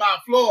to talk about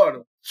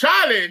Florida.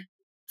 Charlie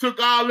took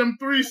all them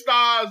 3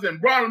 stars and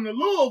brought them to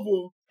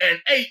Louisville and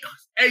ate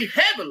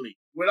heavily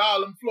with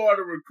all them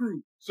Florida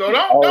recruits. So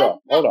hold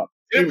on.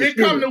 If it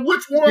comes to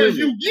which ones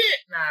you get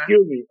now.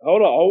 Excuse me.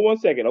 Hold on 1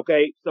 second.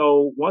 Okay.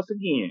 So once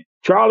again,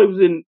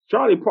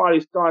 Charlie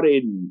probably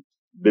started in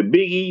the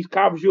Big East,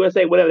 Conference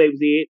USA, whatever they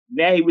was in.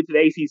 Now he went to the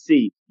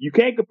ACC. You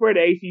can't compare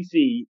the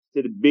ACC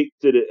to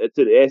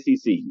the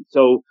SEC.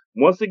 So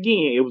once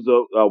again, it was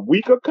a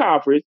weaker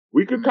conference,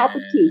 weaker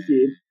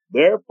competition.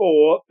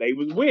 Therefore, they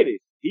was with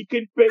it. He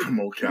couldn't really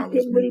break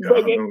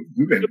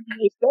into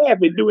his staff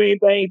and do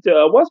anything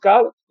to what's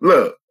called.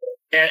 Look,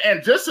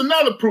 and just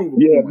another proof.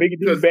 Yeah,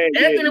 because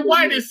Anthony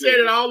White has said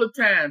it all the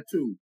time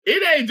too.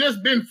 It ain't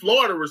just been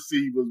Florida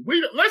receivers.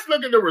 Let's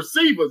look at the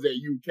receivers at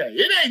UK.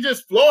 It ain't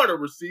just Florida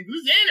receivers.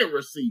 It's any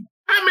receiver.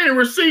 How many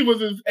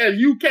receivers has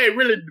UK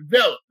really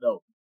developed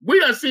though? We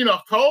done seen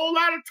a whole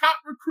lot of top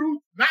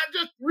recruits, not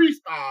just 3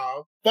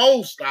 stars,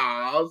 4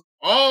 stars,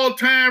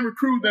 all-time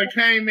recruits that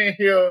came in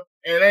here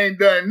and ain't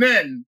done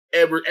nothing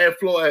ever at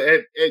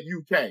Florida at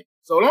UK.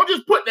 So don't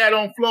just put that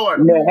on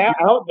Florida. Now,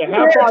 how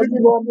far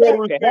you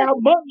going to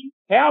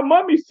Hal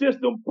Mummy's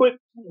system put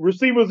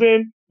receivers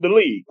in the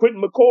league.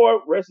 Quentin McCord,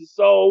 rest his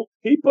soul.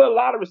 He put a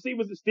lot of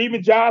receivers in.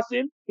 Steven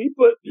Johnson. He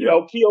put,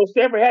 Keough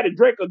Stanford had to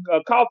drink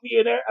a coffee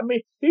in there. I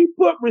mean, he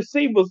put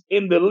receivers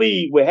in the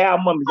league with Hal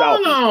Mummy's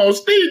Hold on,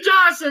 Steve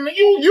Johnson,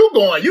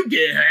 you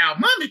getting Hal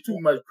Mummy too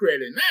much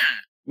credit now.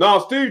 No,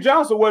 Steve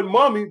Johnson wasn't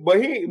Mummy,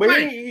 but he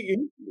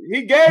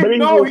gave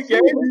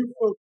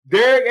you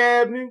Derek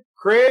Abney,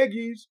 Craig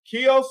East,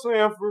 Keough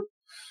Stanford.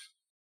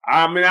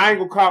 I mean, I ain't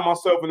gonna call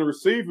myself in the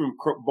receiving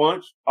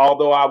bunch,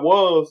 although I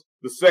was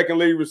the second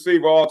lead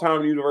receiver all time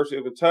at the University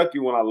of Kentucky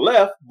when I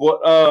left.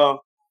 But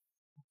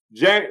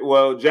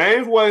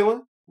James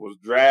Whalen was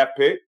draft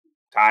pick,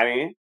 tight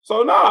end.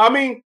 So no, I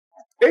mean,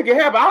 it can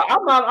happen.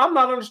 I'm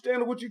not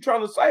understanding what you're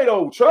trying to say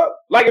though, Chuck.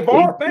 Like if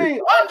our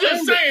thing, I'm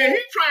just saying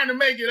he's trying to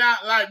make it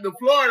out like the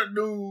Florida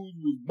dudes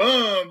was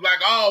bums,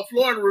 like all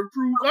Florida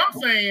recruits. I'm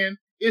saying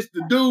it's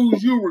the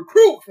dudes you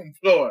recruit from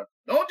Florida.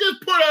 Don't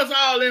just put us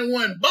all in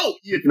one boat.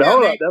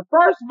 Hold up.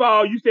 First of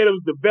all, you said it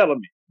was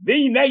development.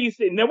 Then now you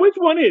said, now which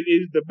one is it?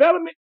 Is it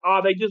development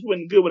or they just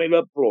wasn't good when they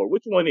left Florida?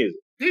 Which one is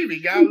it?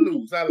 Stevie got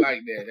loose. I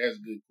like that. That's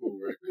good cool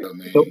right there,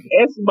 man. So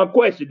answer my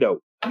question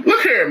though.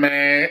 Look here,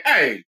 man.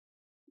 Hey,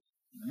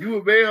 U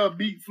of L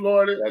beat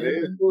Florida in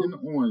the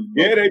Orange Bowl.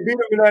 Yeah, they beat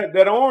them in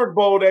that Orange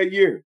Bowl that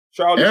year.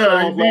 Charlie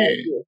Jones last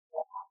year.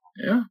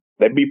 Yeah.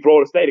 They beat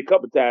Florida State a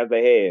couple times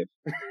they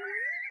had.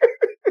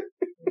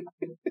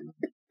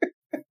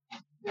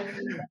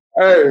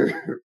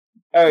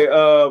 Hey,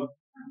 all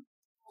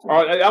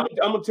right, I'm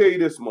gonna tell you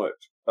this much.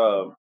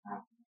 And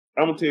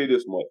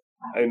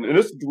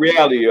this is the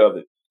reality of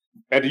it.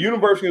 At the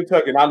University of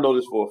Kentucky, and I know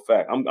this for a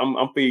fact.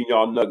 I'm feeding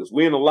y'all nuggets.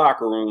 We in the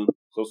locker room,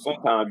 so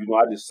sometimes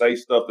I just say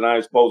stuff that I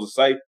ain't supposed to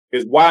say.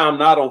 Is why I'm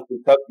not on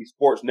Kentucky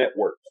Sports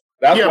Network.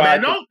 That's why.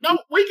 Man, no,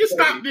 we can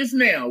stop this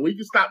now.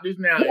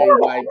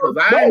 Everybody, because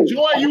I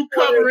enjoy you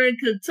covering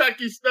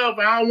Kentucky stuff,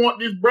 and I don't want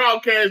this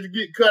broadcast to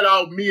get cut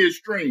off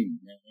midstream,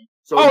 man.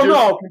 So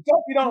no,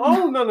 Kentucky don't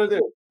own none of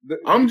this.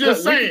 I'm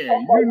just saying,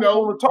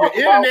 the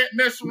internet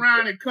mess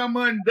around and come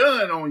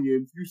undone on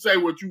you if you say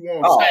what you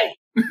want to say.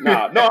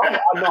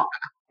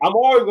 I'm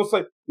always gonna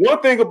say one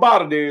thing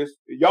about it is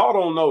y'all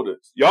don't know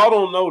this. Y'all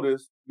don't know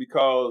this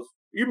because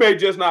you may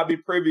just not be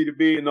privy to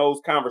be in those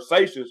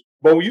conversations.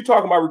 But when you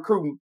talking about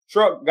recruiting,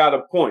 Truck got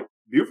a point.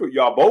 Buford,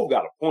 y'all both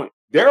got a point.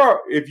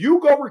 If you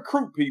go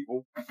recruit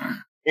people,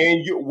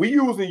 and we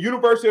using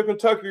University of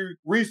Kentucky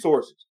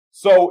resources.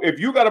 So if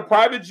you got a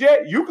private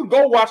jet, you can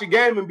go watch a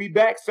game and be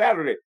back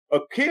Saturday. A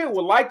kid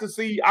would like to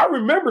see. I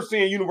remember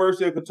seeing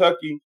University of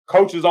Kentucky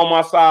coaches on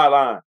my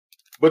sideline,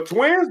 but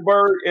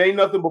Twinsburg ain't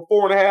nothing but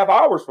 4.5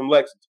 hours from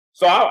Lexington.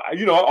 So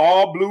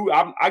all blue.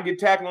 I get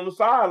tackled on the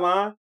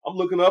sideline. I'm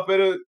looking up at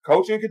a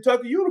coach in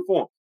Kentucky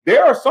uniform.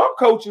 There are some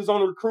coaches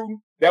on the recruiting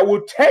that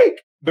will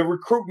take the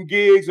recruiting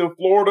gigs in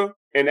Florida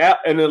and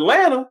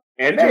Atlanta,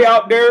 and they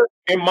out there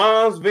in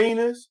Mons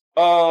Venus.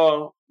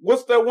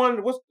 What's that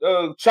one? What's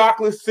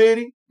Chocolate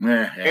City?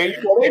 And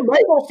they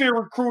may go see a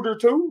recruiter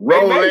too.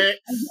 Rolex.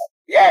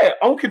 Yeah,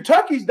 on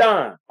Kentucky's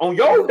dime, on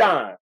your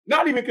dime.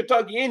 Not even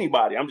Kentucky,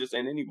 anybody. I'm just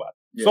saying anybody.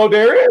 Yeah. So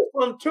there is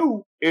some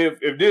too.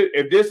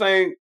 If this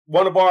ain't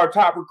one of our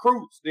top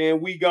recruits, then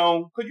we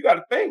gon' because you got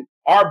to think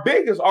our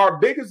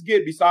biggest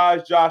get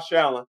besides Josh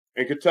Allen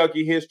in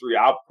Kentucky history,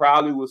 I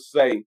probably would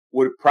say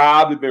would have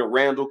probably been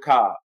Randall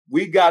Cobb.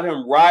 We got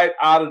him right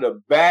out of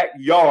the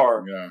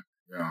backyard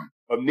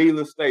of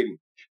Neyland Stadium.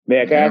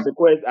 Man, can I ask a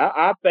question?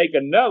 I think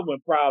another one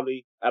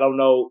probably, I don't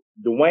know,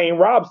 Dwayne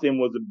Robinson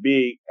was a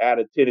big out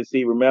of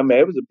Tennessee. Remember,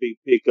 it was a big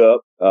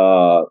pickup.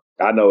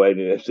 I know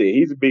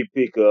he's a big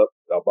pickup.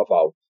 Oh, my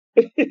fault.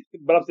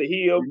 But I'm saying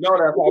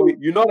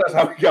You know that's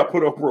how he got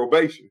put on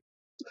probation.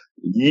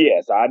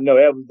 Yes, I know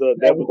that was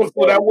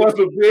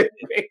a big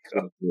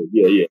pickup.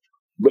 Yeah.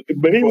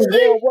 But he was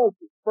well worth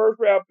it.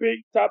 First round pick,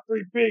 top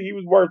 3 pick, he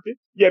was worth it.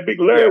 Yeah,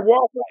 big Larry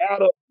Walker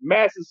out of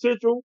Madison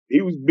Central. He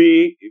was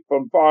big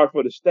from far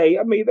for the state.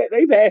 I mean,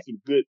 they've had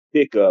some good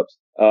pickups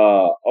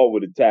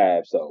over the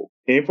time. So,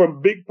 and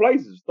from big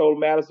places, stole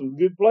them out of some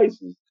good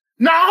places.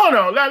 No, hold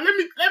on. Let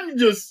me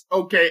just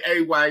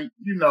A. White.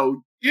 You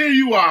know, here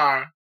you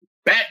are.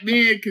 Back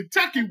then,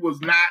 Kentucky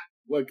was not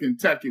what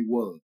Kentucky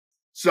was.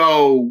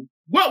 So,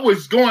 what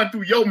was going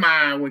through your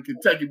mind when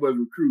Kentucky was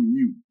recruiting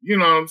you? You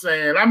know what I'm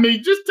saying? I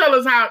mean, just tell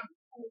us how.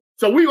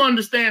 So we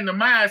understand the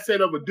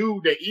mindset of a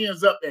dude that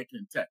ends up at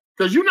Kentucky.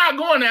 Because you're not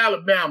going to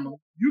Alabama.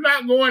 You're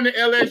not going to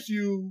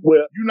LSU.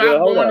 You're not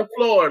going to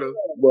Florida.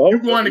 You're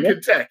going to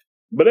Kentucky.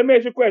 But let me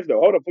ask you a question, though.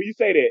 Hold on. Before you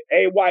say that,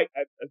 A. White,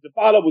 the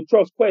follow-up with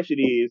Trump's question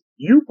is,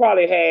 you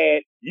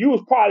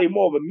was probably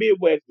more of a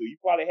Midwest dude. You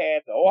probably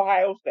had the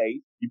Ohio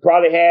State. You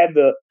probably had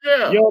you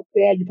know what I'm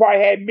saying? You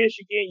probably had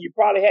Michigan. You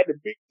probably had the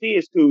Big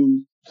Ten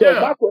schools.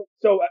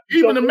 So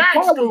even the MAC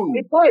schools.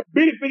 It probably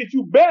benefited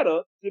you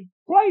better to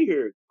play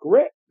here,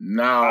 correct?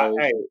 No.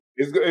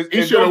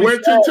 He should have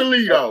went to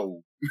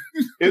Toledo.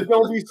 It's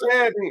gonna be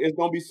saddening. It's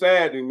gonna be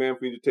saddening, man,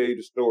 for me to tell you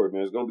the story,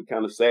 man. It's gonna be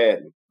kind of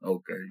saddening.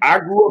 Okay. I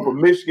grew up a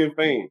Michigan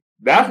fan.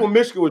 That's when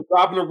Michigan was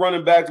dropping the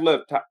running backs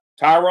left.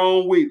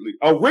 Tyrone Wheatley.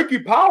 Ricky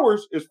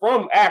Powers is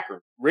from Akron.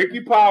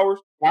 Ricky Powers,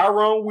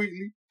 Tyrone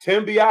Wheatley,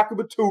 Tim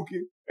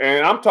Biakabatuki.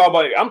 And I'm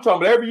talking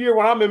about every year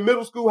when I'm in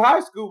middle school,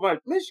 high school, like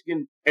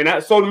Michigan.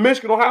 And so the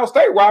Michigan-Ohio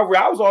State rivalry,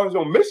 I was always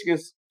on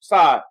Michigan's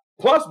side.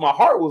 Plus, my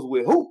heart was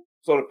with Hoop.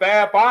 So the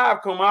Fab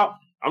Five come out,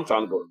 I'm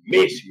trying to go to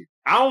Michigan.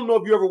 I don't know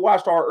if you ever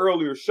watched our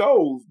earlier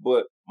shows,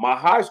 but my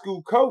high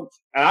school coach,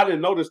 and I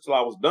didn't know this till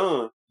I was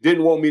done,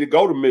 didn't want me to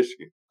go to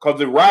Michigan. Because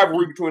the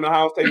rivalry between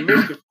Ohio State and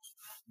Michigan,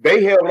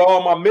 they held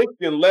all my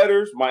Michigan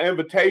letters, my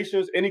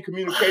invitations, any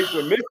communication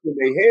with Michigan,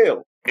 they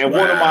held. And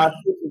one of my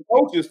assistant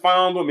coaches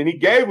found them, and he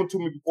gave them to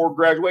me before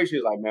graduation.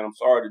 He's like, man, I'm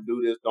sorry to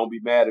do this. Don't be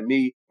mad at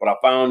me. But I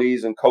found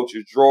these in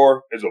Coach's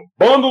drawer. There's a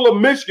bundle of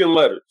Michigan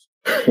letters.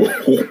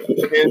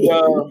 And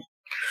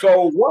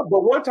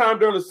but one time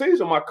during the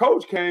season, my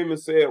coach came and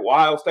said, well,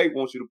 Ohio State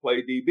wants you to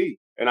play DB.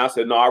 And I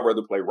said, no, I'd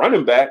rather play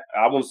running back.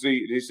 I want to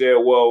see. He said,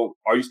 well,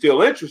 are you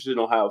still interested in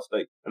Ohio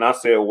State? And I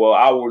said, well,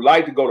 I would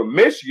like to go to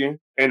Michigan,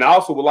 and I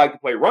also would like to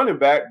play running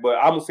back, but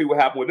I'm going to see what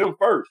happened with them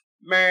first.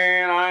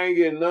 Man, I ain't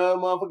getting no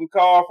motherfucking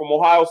call from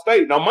Ohio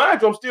State. Now,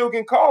 mind you, I'm still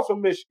getting calls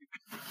from Michigan.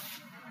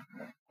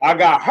 I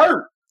got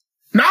hurt.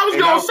 Now, I was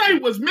going to say,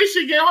 was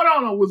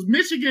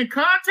Michigan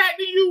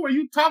contacting you? Were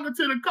you talking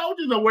to the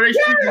coaches, or were they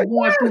strictly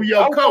going through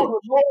your coach?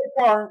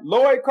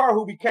 Lloyd Carr,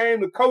 who became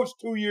the coach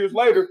 2 years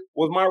later,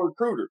 was my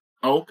recruiter.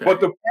 Okay. But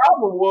the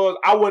problem was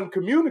I wasn't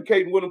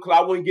communicating with them because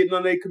I wasn't getting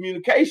on their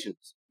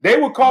communications. They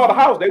would call the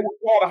house.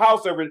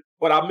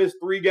 But I missed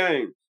 3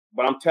 games.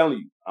 But I'm telling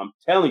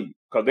you,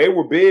 because they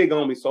were big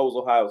on me, so was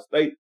Ohio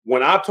State.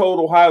 When I told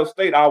Ohio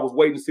State I was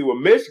waiting to see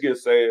what Michigan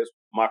says,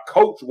 my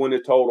coach went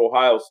and told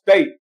Ohio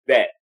State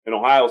that. And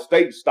Ohio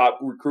State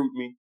stopped recruiting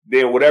me.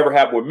 Then whatever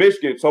happened with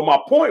Michigan. So my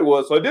point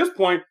was, so at this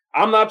point,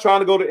 I'm not trying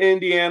to go to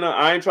Indiana.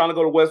 I ain't trying to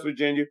go to West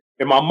Virginia.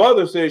 And my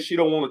mother says she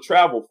don't want to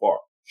travel far.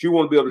 She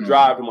want to be able to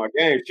drive to my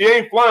games. She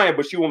ain't flying,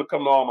 but she want to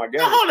come to all my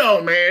games. Hold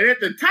on, man.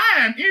 At the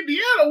time,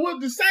 Indiana was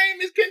the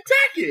same as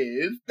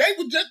Kentucky. They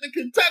were just the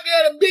Kentucky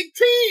of the Big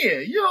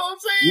Ten. You know what I'm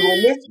saying? You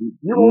don't listen.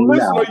 You don't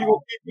listen, or you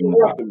gonna keep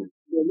interrupting me.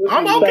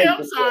 I'm okay.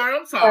 I'm sorry.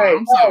 I'm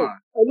sorry.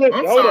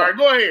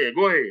 Go ahead.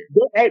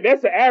 Hey,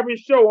 that's an average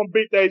show on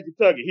Big Days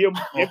Kentucky. He'll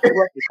interrupt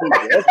the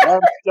people. That's an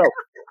average show.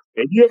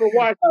 And you ever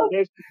watch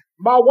it?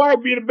 My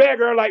wife be in the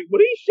background like,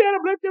 well, he shut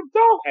up, let them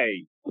talk.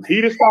 Hey,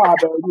 he the star,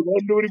 baby.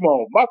 Let him do what he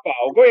want. My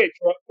fault. Go ahead,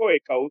 Truck. Go ahead,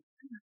 Coach.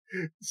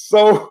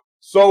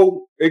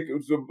 So it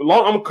was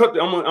long. I'm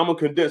gonna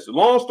condense it.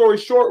 Long story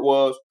short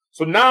was,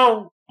 so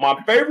now my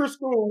favorite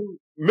school,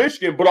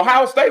 Michigan, but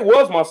Ohio State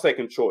was my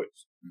second choice.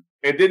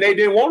 And then they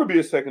didn't want to be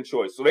a second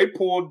choice. So they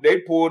pulled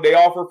their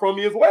offer from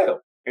me as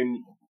well. And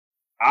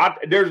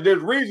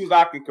there's reasons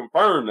I can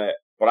confirm that,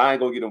 but I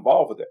ain't gonna get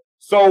involved with that.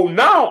 So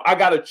now I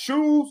gotta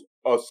choose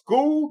a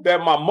school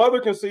that my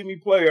mother can see me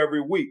play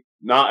every week.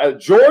 Now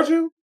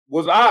Georgia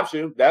was an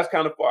option. That's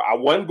kind of far. I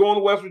wasn't going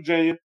to West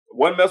Virginia,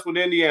 wasn't messing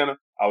with Indiana.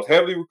 I was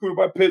heavily recruited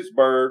by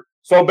Pittsburgh.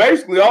 So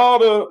basically all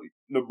the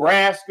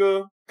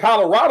Nebraska,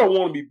 Colorado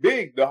want to be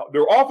big.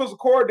 Their offensive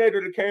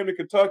coordinator that came to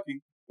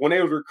Kentucky when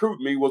they was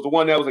recruiting me was the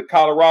one that was in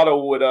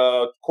Colorado with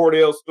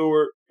Cordell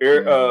Stewart,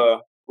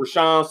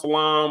 Rashawn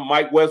Salam,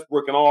 Mike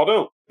Westbrook, and all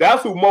them.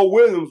 That's who Mo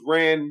Williams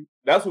ran.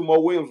 That's who Mo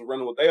Williams was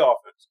running with their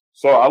offense.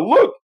 So I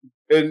look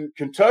in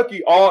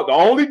Kentucky. The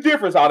only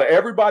difference out of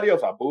everybody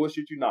else, I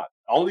bullshit you not.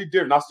 The only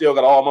difference, I still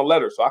got all my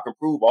letters, so I can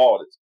prove all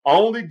this.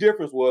 Only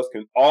difference was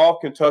all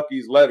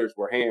Kentucky's letters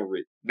were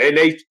handwritten.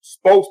 They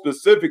spoke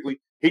specifically.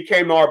 He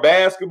came to our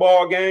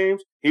basketball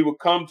games. He would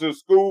come to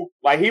school.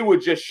 Like, he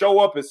would just show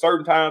up at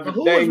certain times of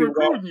the day. Who was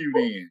recruiting you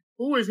then?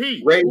 Who is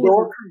he? Ray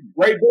Dorr.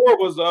 Ray Dorr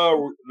was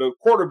the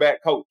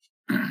quarterback coach.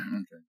 Okay.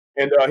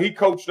 And he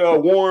coached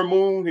Warren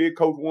Moon. He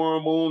coached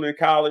Warren Moon in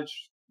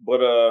college.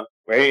 But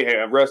he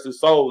had rest his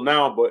soul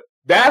now. But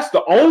that's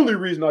the only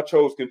reason I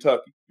chose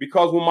Kentucky.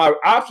 Because when my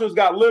options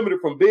got limited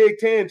from Big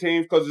Ten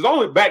teams, because it's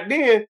only back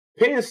then,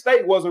 Penn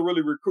State wasn't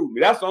really recruiting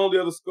me. That's the only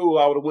other school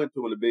I would have went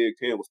to in the Big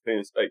Ten was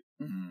Penn State.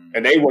 Mm-hmm.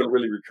 And they weren't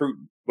really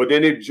recruiting. But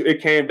then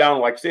it came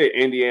down, like I said,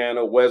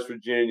 Indiana, West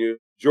Virginia,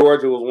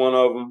 Georgia was one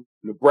of them.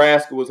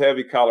 Nebraska was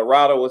heavy.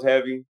 Colorado was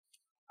heavy.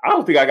 I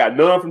don't think I got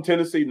none from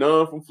Tennessee,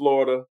 none from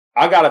Florida.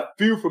 I got a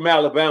few from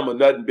Alabama,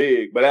 nothing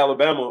big. But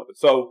Alabama,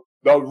 so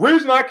the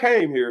reason I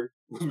came here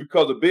was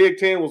because the Big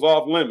Ten was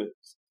off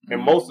limits.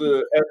 And most of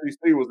the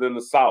SEC was in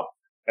the South.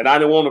 And I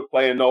didn't want to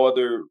play in no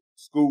other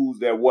schools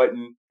that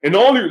wasn't. And the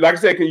only, like I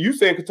said, you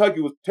saying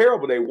Kentucky was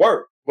terrible, they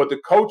were. But the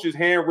coaches'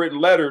 handwritten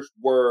letters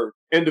were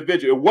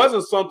individual. It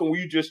wasn't something where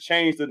you just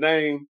changed the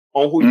name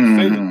on who you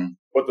sent it,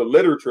 but the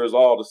literature is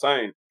all the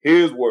same.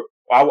 His were,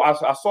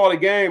 I saw the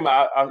game.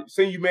 I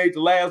seen you made the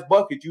last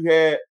bucket. You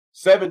had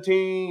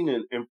 17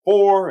 and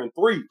 4 and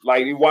 3.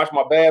 Like, you watch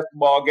my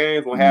basketball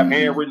games when have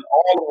handwritten,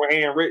 all of them were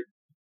handwritten.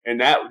 And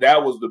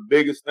that was the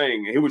biggest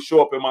thing. And he would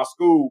show up in my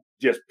school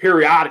just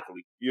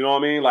periodically. You know what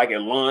I mean? Like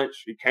at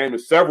lunch. He came to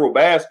several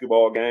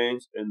basketball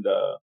games. And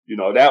that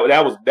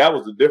was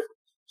the difference.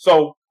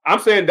 So I'm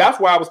saying that's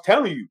why I was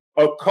telling you,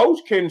 a coach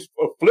can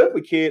flip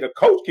a kid, a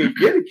coach can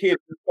get a kid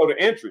to show the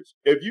interest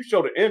if you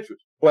show the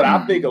interest. But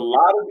I think a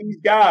lot of these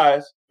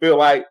guys feel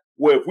like,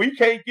 well, if we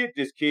can't get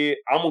this kid,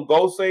 I'm gonna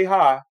go say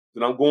hi,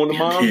 then I'm going to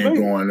Mom's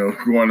Finger. Going to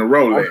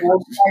Rolex. I'm going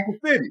to Michael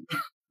City.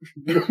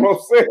 You know what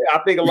I'm saying? I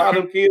think a lot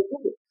of them kids do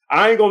it.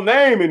 I ain't gonna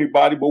name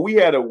anybody, but we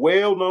had a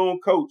well-known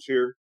coach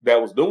here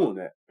that was doing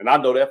that, and I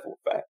know that for a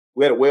fact.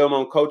 We had a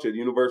well-known coach at the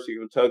University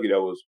of Kentucky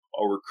that was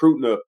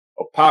recruiting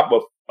a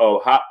popular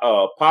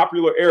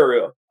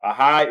area, a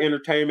high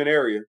entertainment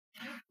area.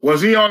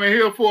 Was he on the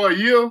hill for a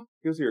year?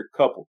 He was here a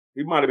couple.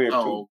 He might have been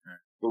 2.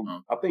 Okay.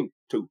 I think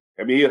 2.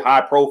 I mean, he's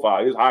high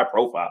profile.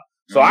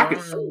 So I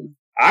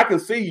can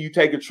see you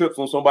taking trips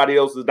on somebody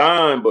else's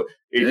dime, but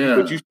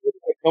you still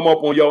come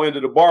up on your end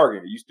of the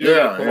bargain. You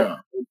still come up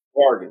on the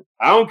bargain.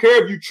 I don't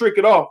care if you trick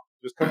it off.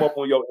 Just come up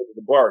on your end of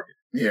the bargain.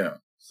 Yeah.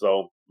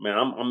 So, man,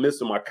 I'm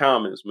missing my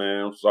comments,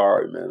 man. I'm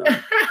sorry, man.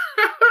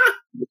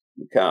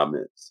 The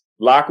comments.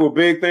 Lockwood,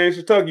 big things,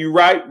 Kentucky. You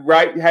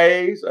right,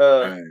 Hayes.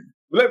 Man,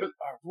 we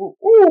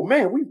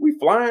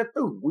flying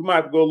through. We might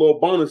have to go a little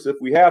bonus if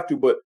we have to,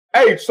 but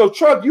hey, so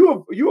Truck,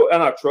 you View,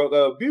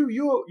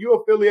 you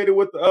affiliated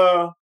with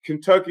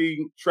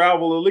Kentucky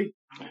Travel Elite.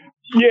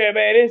 Yeah,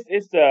 man,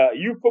 it's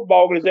youth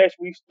football organization.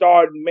 We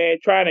started, man,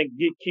 trying to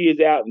get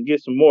kids out and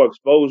get some more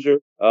exposure.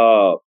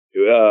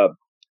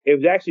 It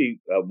was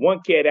actually one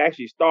cat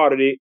actually started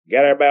it,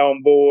 got everybody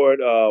on board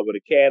with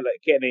a cat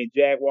named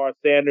Jaguar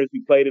Sanders.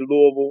 He played in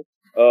Louisville.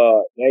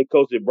 They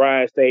coached at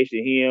Bryan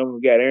Station. Him.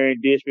 We got Aaron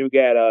Dishman. We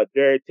got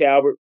Derek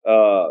Talbot.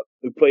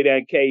 Who played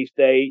down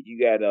K-State. You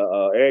got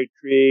Eric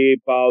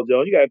Trigg, Paul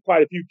Jones. You got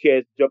quite a few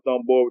cats jumped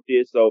on board with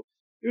this. So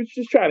it was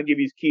just trying to give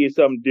these kids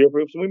something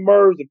different. So we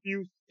merged a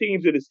few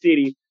teams of the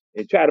city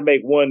and try to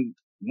make one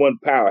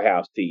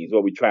powerhouse team. Is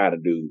what we're trying to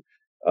do.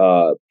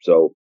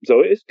 So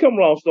it's coming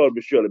along slowly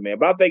but surely, man.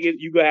 But I think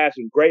you're going to have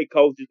some great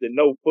coaches that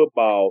know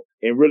football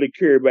and really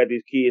care about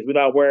these kids. We're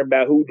not worrying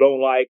about who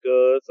don't like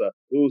us or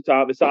who's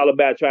talking. It's all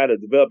about trying to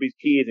develop these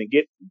kids and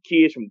get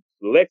kids from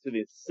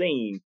Lexington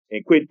seen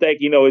and quit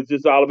thinking, it's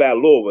just all about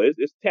Louisville.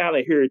 It's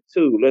talent here,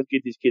 too. Let's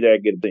get these kids out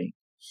and get a thing.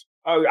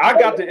 I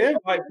got the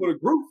invite for the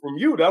group from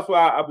you. That's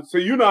why. So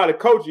you're not a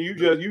coach. You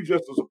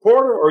just a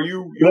supporter, or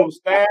you on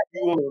staff?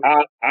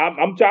 I'm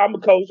a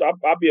coach.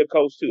 I'll be a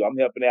coach too. I'm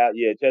helping out.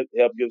 Yeah, to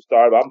help get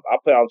started. I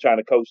plan on trying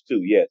to coach too.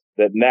 Yes,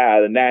 the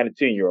 9 and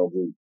 10-year-old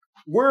group.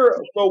 Where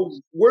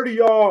do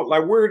y'all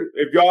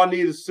if y'all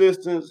need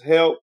assistance,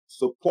 help,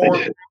 support?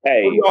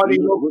 Hey, y'all need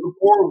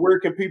support. Where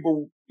can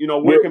people show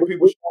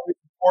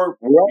support?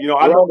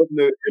 I know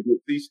the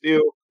industry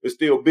is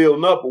still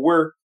building up, but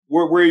where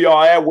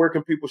y'all at? Where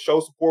can people show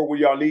support? Where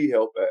y'all need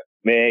help at?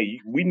 Man,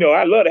 we know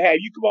I'd love to have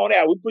you come on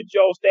out. We put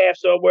your own staff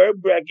somewhere.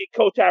 We get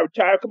Coach I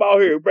retire. Come on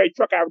here. Bring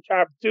Truck I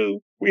retire for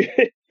 2.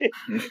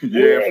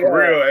 Yeah, for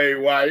real,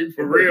 AY.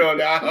 For real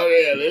now.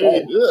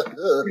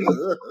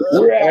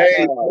 We're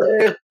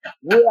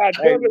at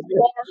Douglas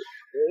Park.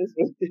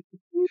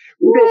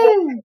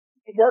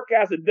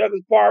 Workouts at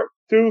Douglas Park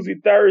Tuesday,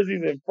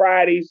 Thursdays, and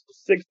Fridays,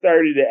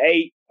 6:30 to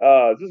 8.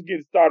 Just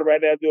getting started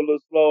right now. Do a little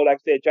slow. Like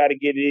I said, try to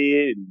get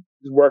in and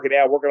just working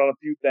on a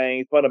few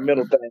things,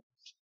 fundamental things.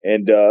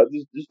 And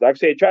just like I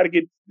said, try to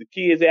get the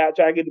kids out,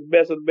 try to get the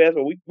best of the best.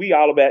 But we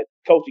all about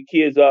coaching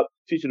kids up,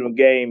 teaching them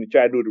game, and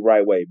try to do it the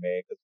right way,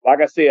 man. 'Cause like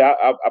I said,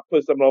 I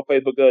put something on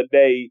Facebook the other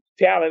day.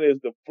 Talent is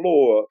the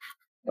floor,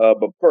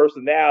 but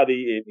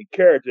personality and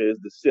character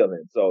is the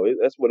ceiling. So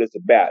that's what it's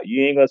about.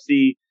 You ain't gonna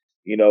see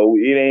You know,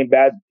 it ain't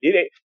about it.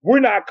 Ain't, we're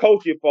not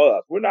coaching for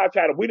us. We're not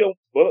trying to. We don't.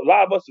 A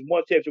lot of us have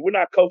won championships. We're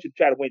not coaching to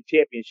try to win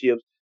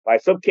championships.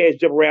 Like some cats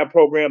jump around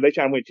programs, they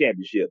trying to win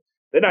championships.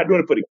 They're not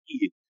doing it for the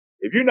kids.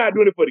 If you're not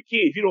doing it for the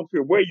kids, you don't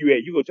care where you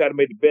at. You're gonna try to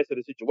make the best of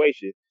the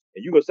situation,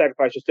 and you're gonna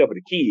sacrifice yourself for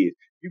the kids.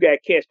 You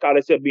got cats call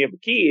themselves being for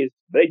kids,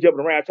 but they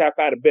jumping around trying to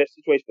find the best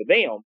situation for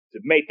them to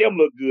make them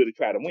look good to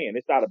try to win.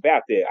 It's not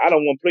about that. I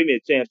don't want plenty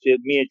of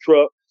championships. Me and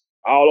Truck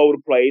all over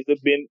the place.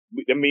 There's been,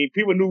 I mean,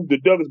 people knew the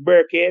Douglas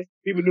Bearcats.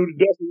 People knew the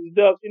Dusty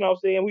Ducks. You know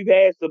what I'm saying? We've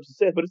had some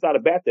success, but it's not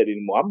about that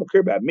anymore. I'm gonna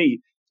care about me.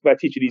 It's about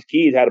teaching these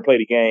kids how to play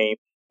the game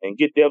and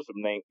get them some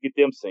names, get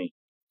them seen.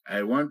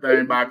 Hey, one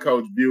thing about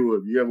Coach Buell,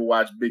 if you ever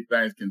watch Big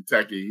Things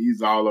Kentucky,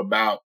 he's all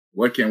about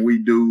what can we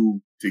do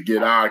to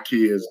get our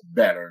kids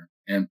better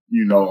and,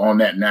 you know, on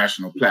that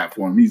national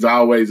platform. He's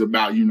always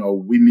about, you know,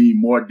 we need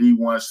more D1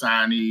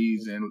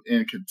 signees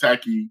in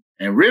Kentucky.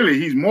 And really,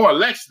 he's more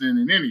Lexington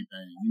than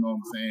anything. You know what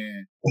I'm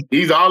saying?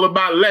 He's all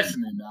about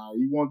Lexington now.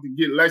 He wants to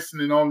get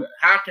Lexington on.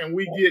 How can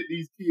we get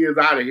these kids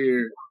out of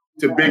here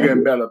to bigger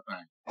and better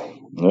things?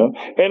 Yeah.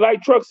 And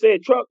like Truck said,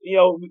 you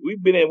know,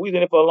 we've been in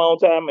it for a long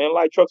time. And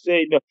like Truck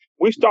said, you know,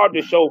 we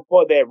started the show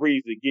for that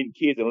reason, getting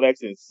kids in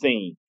Lexington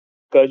seen.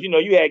 Because, you know,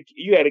 you had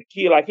a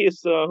kid like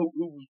his son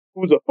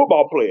who's a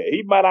football player.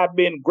 He might not have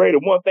been great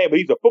at one thing, but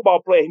he's a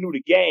football player. He knew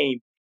the game.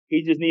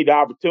 He just needed the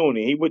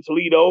opportunity. He went to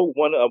Toledo,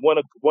 won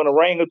a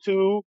ring or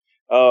two,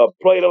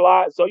 played a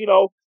lot. So, you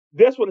know,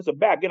 that's what it's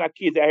about, getting our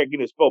kids out here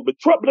getting exposed. But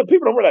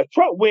people don't realize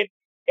Trump went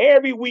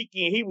every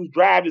weekend. He was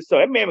driving his son.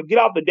 That man would get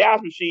off the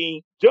Dallas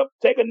machine,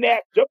 take a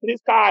nap, jump in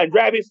his car, and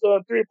drive his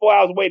son 3 or 4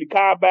 hours away to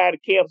combine,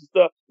 the camps and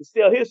stuff, to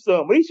sell his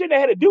son. But he shouldn't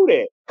have had to do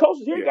that.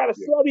 Coaches here got to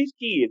sell these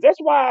kids. That's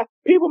why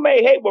people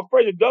may hate what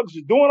Frederick Douglass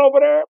is doing over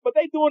there, but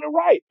they doing it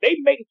right.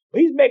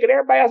 He's making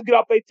everybody else get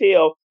off their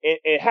tail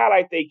and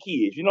highlight their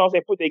kids. You know what I'm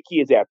saying? Put their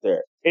kids out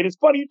there. And it's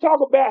funny, you talk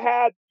about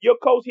how your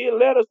coach here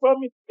letters from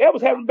me. That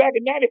was happening back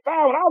in 95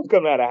 when I was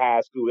coming out of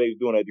high school. They was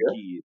doing that to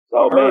kids.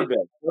 So,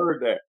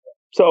 Heard that.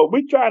 So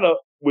we trying to,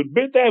 with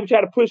Big Thing, we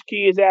try to push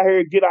kids out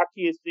here, get our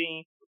kids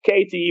seen.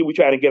 KTE, we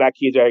try to get our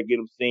kids out here, get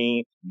them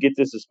seen, get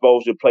this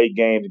exposure, play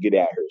games, and get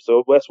out here.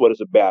 So that's what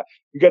it's about.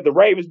 You got the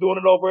Ravens doing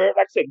it over here.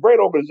 Like I said, great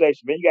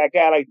organization, man. You got a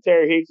guy like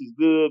Terry Hicks, is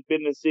good,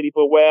 been in the city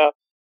for a while.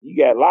 You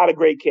got a lot of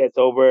great cats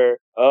over here.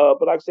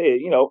 But like I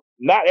said, you know,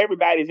 not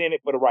everybody's in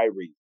it for the right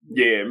reason.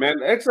 Yeah, man.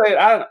 Actually,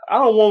 I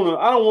don't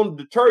want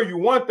to deter you.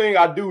 One thing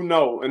I do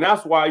know, and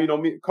that's why, you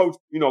know,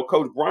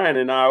 Coach Brian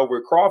and I over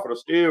at Crawford are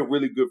still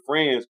really good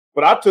friends.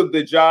 But I took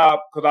the job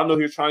because I know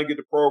he was trying to get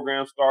the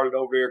program started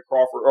over there at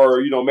Crawford,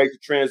 or, you know, make the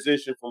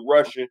transition from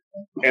Russian.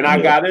 And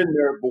I got in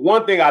there. But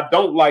one thing I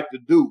don't like to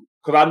do,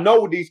 because I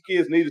know these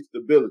kids needed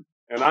stability.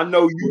 And I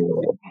know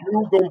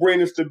you're going to bring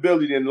the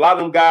stability. And a lot of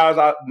them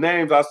guys,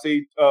 names I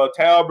see,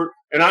 Talbert,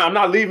 and I'm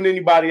not leaving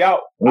anybody out.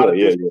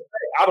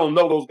 I don't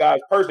know those guys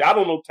personally. I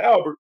don't know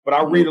Talbert, but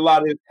I read a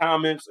lot of his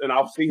comments, and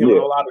I'll see him in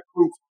a lot of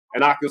groups,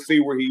 and I can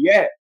see where he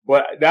at.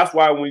 But that's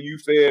why when you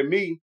said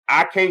me,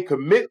 I can't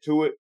commit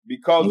to it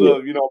because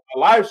of, you know,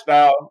 my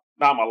lifestyle.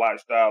 Not my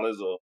lifestyle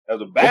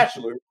as a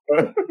bachelor.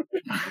 But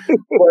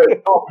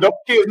those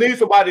kids need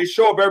somebody to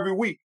show up every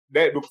week.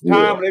 That the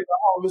time they go,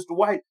 oh, Mr.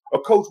 White,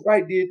 or Coach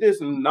White did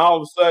this, and all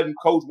of a sudden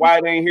Coach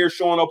White ain't here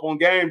showing up on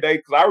game day.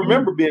 Because I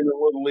remember being in the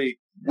Little League.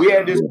 We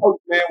had this coach,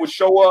 man, would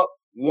show up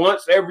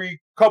once every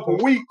couple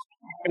of weeks,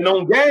 and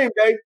on game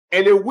day,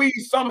 and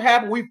if something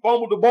happened, we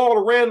fumbled the ball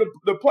or ran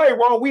the play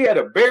wrong, we had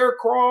a bear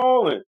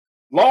crawl and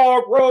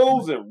log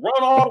rolls and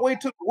run all the way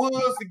to the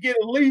woods to get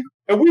a leaf,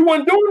 and we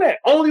wasn't doing that.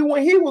 Only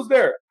when he was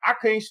there. I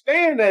can't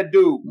stand that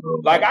dude.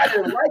 Like, I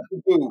didn't like the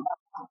dude.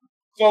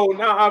 So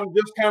now I'm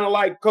just kind of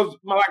like, because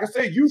like I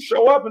said, you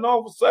show up and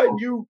all of a sudden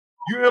you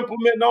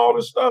implementing all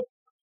this stuff.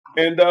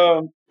 And,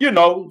 you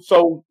know,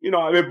 so, you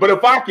know, I mean, but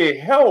if I can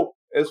help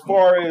as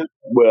far as.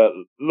 Well,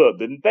 look,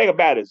 the thing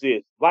about it is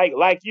this,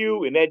 like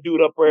you and that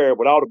dude up there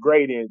with all the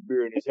gray in his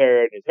beard and his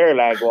hair and his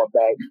hairline going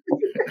back,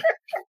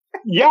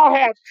 y'all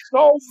have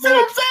so much. You know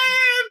what I'm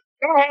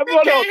saying?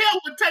 You can't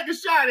help but take a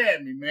shot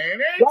at me, man.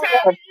 Every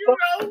time, you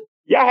know.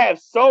 Y'all have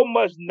so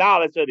much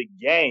knowledge of the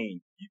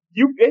game.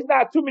 It's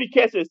not too many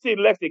cats that see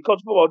Lexington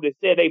coach football that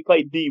said they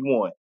play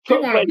D1. She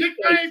want a Big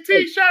Thing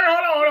T-shirt?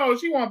 Hold on.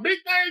 She want a Big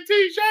Thing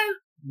T-shirt?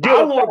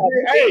 I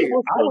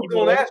was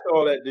going to ask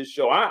all that this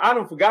show. I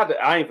don't forgot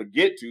that. I ain't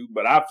forget to,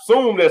 but I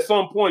assumed at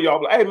some point y'all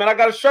be like, hey, man, I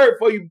got a shirt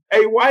for you,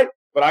 A. White,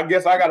 but I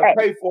guess I got to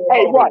pay for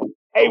it.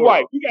 Hey,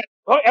 White, you got.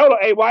 Hold on,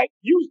 A. White.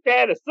 You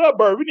stay in the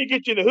suburb. We didn't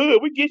get you in the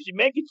hood. We get you,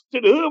 man. Get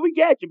you to the hood. We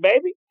got you,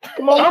 baby.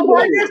 Come on. I'm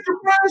right next to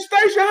Bryan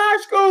Station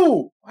High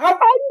School. How you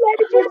like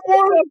to get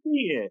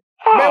in?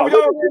 Man,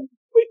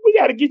 we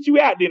got to get you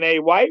out then, A.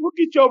 White. We'll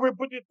get you over and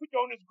put you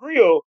on this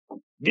grill.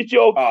 Get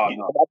your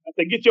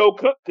get your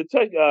country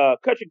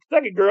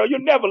Kentucky girl. You'll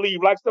never leave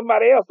like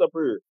somebody else up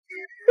here.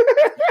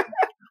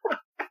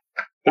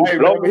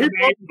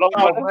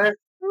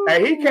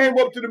 Hey, he came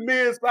up to the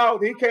Mid-South.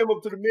 He came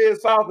up to the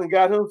Mid-South and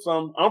got him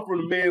some. I'm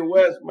from the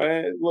Midwest,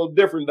 man. It's a little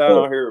different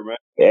down here, man.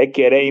 That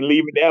cat ain't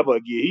leaving ever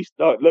again. He's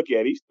stuck. Look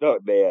at it. He's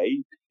stuck there.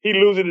 He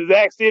losing his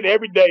accent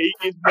every day. He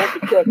gets more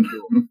successful.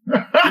 He's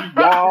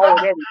y'all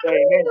and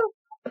everything.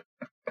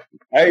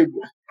 Hey,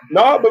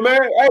 no, but man,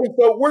 hey,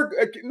 so we're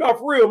no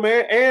for real,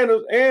 man. And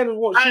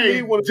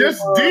hey,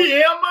 just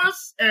DM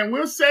us and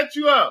we'll set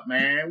you up,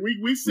 man.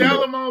 We sell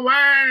them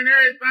online and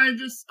everything.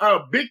 Just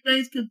Big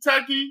Things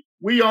Kentucky.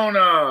 We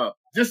on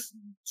just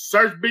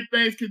search Big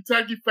Things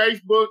Kentucky,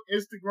 Facebook,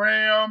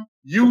 Instagram,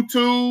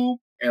 YouTube,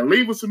 and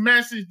leave us a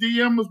message.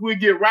 DM us. We'll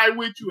get right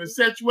with you and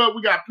set you up.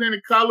 We got plenty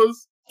of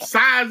colors,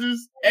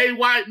 sizes. Hey,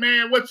 white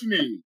man, what you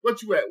need?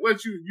 What you at?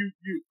 What you?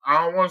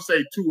 I don't want to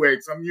say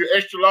 2X. You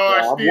extra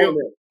large still.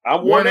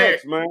 I'm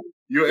 1X, man.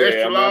 You're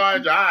extra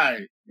large. All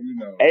right. You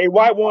know. Hey,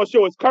 white want to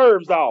show his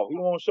curves off. He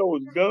want to show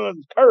his guns,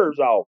 his curves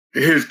off.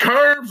 His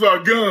curves or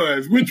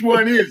guns? Which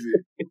one is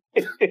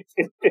it?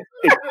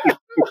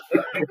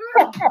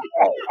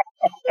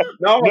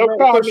 No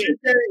comment.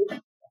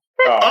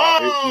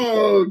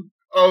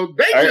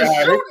 They just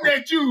shooting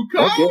at you,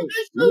 Cole. They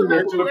shooting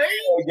at you,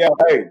 yeah,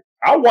 hey.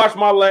 I watch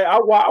I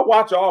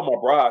watch all my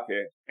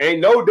broadcasts.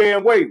 Ain't no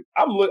damn way.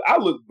 I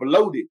look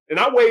bloated, and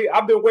I've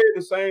been weighing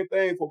the same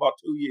thing for about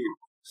 2 years.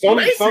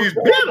 Lacey's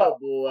better,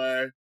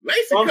 boy.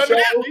 Lacey coming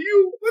after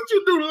you. What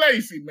you do to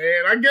Lacey,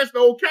 man? I guess the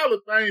Ocala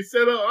thing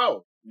set her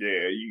off.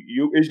 Yeah,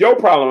 you it's your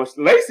problem.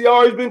 Lacey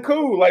always been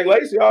cool. Like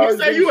Lacey always.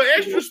 You say you an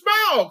extra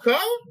small, Cole.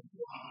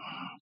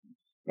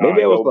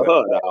 Maybe it was for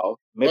her, dog.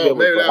 Maybe it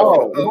was for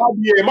her.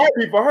 It might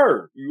be for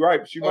her. You're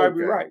right. She might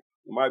be right.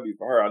 It might be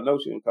for her. I know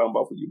she ain't talking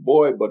about for your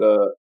boy, but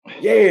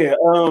yeah.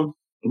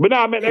 But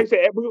nah, man, like I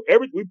said,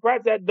 we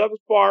practice at Douglas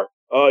Park.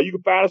 You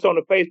can find us on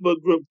the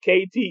Facebook group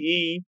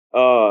KTE,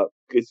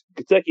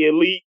 Kentucky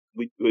Elite.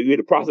 We in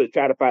the process of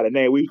trying to find a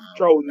name. We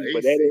trolling,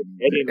 but that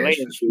didn't land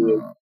to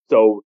it.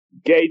 So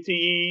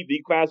KTE,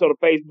 you can find us on the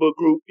Facebook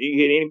group. You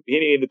can hit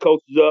any of the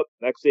coaches up.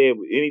 Like I said,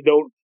 any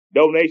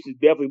donations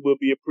definitely would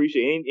be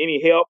appreciated.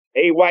 Any help?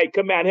 Hey, White,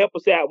 come out and help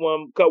us out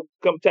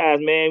couple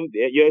times, man.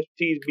 Your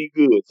expertise be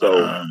good. So,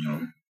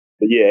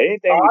 but yeah,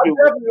 anything we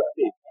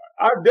do.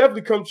 I'll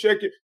definitely come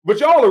check it. But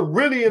y'all are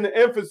really in the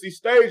infancy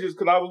stages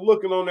because I was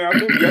looking on there, I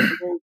think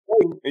yesterday,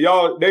 and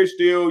y'all, they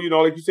still,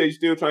 like you said, you're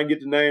still trying to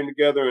get the name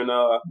together and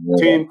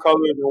team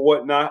colors and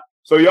whatnot.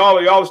 So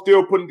y'all are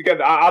still putting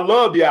together. I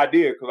love the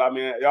idea because,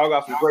 y'all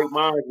got some great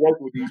minds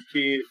working with these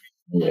kids.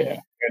 Yeah.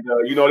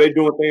 And, they're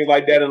doing things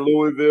like that in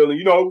Louisville.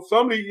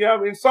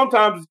 And,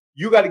 sometimes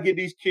you got to get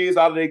these kids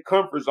out of their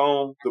comfort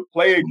zone to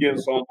play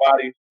against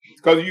somebody.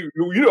 Because,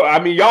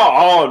 y'all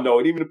all know,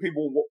 and even the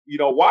people,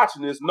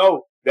 watching this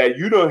know that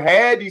you done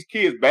had these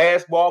kids,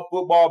 basketball,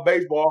 football,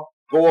 baseball,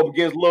 go up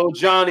against little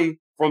Johnny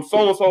from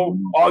so-and-so.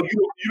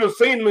 You done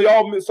seen them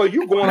all. So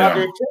you going out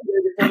there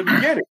intimidated from the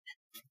beginning.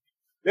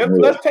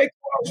 Let's take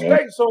a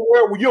state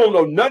somewhere where you don't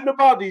know nothing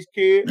about these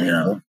kids.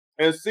 Yeah.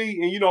 And see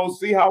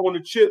how when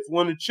the chips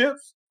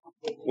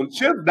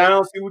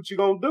down, see what you're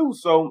gonna do.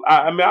 So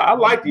I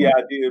like the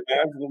idea,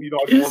 man.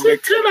 Is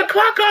it 10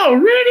 o'clock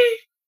already?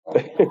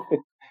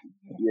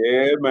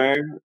 Yeah,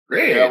 man. We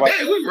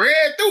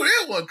read through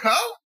that one,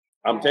 Cole.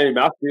 I'm telling you,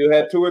 man, I still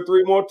had 2 or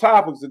 3 more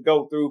topics to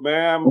go through,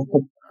 man.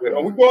 We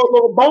go a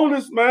little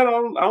bonus, man. I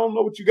don't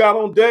know what you got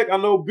on deck. I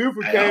know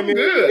Buford came in.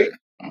 Good.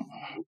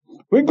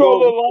 We go a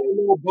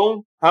little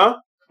long, huh?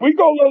 We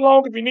go a little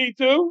long if you need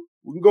to.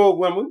 We can go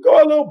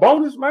a little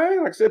bonus,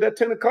 man. Like I said, that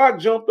 10 o'clock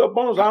jumped up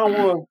bonus. I don't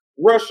want to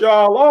rush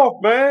y'all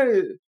off,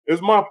 man.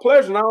 It's my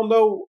pleasure. And I don't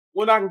know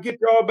when I can get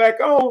y'all back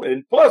on.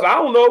 And plus, I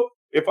don't know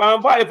if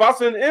I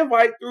send an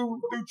invite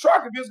through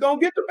truck, if it's gonna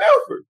get to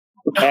Belford.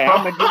 Hey,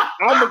 I'm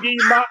gonna give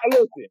you my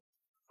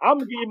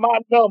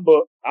number.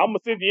 I'm gonna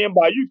send the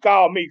invite. You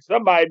call me.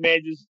 Somebody, man,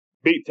 just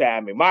big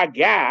time me. My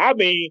guy.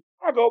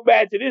 I go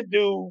back to this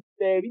dude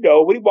that,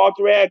 when he walked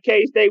around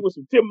K-State with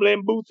some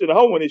Timberland boots and a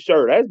hole in his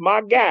shirt. That's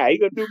my guy. He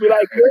gonna do me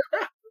like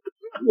that.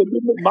 He gonna do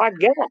me my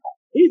guy.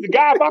 He's the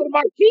guy about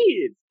my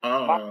kids.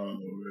 Oh,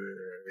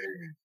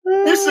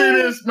 man. You see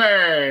this,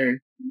 man.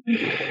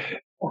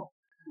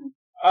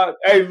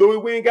 Hey, Louis,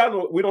 we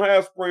don't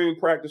have spring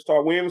practice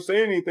talk. We haven't seen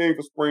anything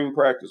for spring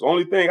practice.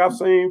 Only thing I've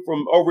seen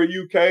from over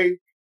UK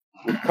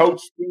with coach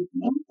speak,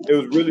 it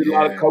was really a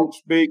lot of coach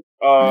speak.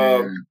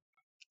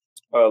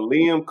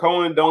 Liam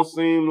Cohen don't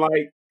seem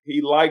like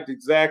he liked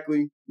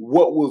exactly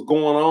what was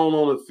going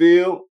on the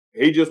field.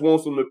 He just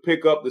wants them to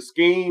pick up the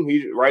scheme.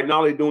 Right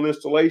now they're doing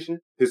installation.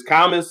 His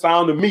comments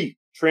sound to me,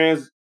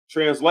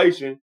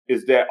 translation,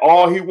 is that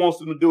all he wants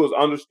them to do is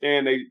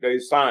understand their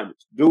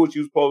assignments. Do what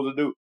you're supposed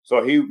to do. So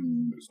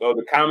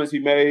the comments he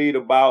made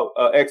about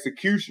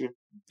execution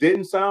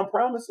didn't sound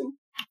promising.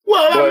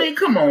 Well,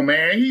 come on,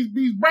 man. He's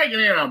breaking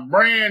in a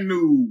brand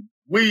new,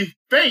 we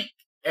think,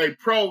 a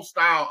pro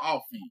style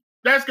offense.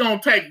 That's gonna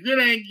take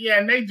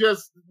and they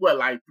just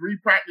 3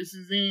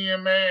 practices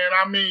in, man.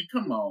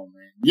 Come on,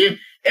 man. Yeah,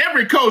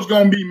 every coach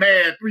gonna be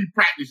mad 3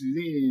 practices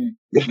in.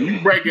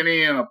 You breaking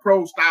in a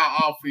pro style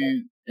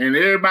offense, and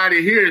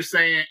everybody here is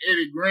saying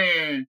Eddie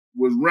Grand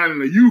was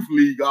running a youth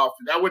league offense.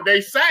 That's what they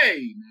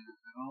say.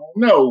 I don't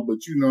know,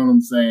 but you know what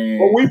I'm saying.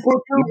 But we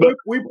put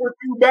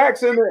two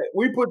backs in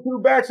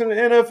the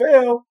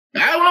NFL,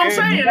 That's what I'm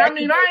saying. I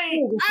mean, I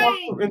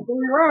ain't in 3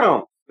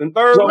 rounds. In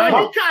third round.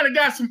 round. You kind of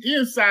got some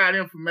inside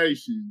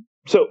information.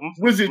 So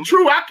was it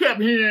true? I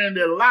kept hearing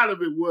that a lot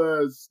of it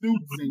was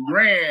Stoops and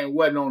Grand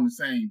wasn't on the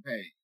same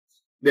page.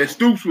 That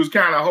Stoops was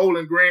kind of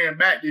holding Grand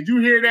back. Did you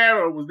hear that,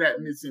 or was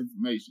that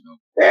misinformation?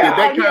 Yeah,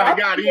 they kind of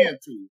got into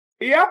it.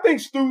 Yeah, I think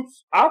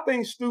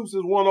Stoops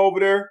is one over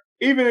there.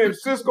 Even if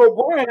Cisco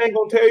Bryan ain't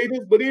gonna tell you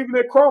this, but even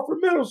at Crawford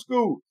Middle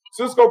School,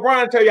 Cisco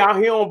Bryan tell you how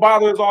he don't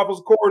bother his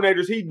offensive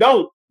coordinators. He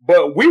don't.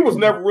 But we was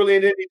never really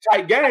in any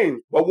tight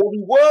games. But when we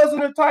was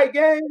in a tight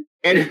game,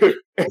 and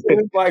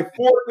it's like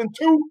 4th and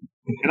 2,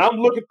 and I'm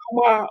looking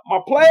through my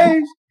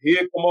plays, he'd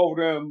come over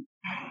there and,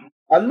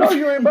 I know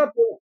you ain't about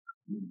to,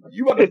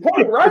 you about to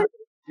point, right?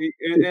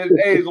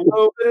 It's a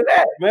little bit of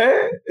that,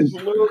 man. It's a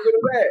little bit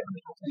of that.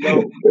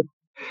 So,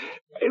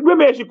 let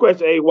me ask you a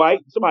question, A.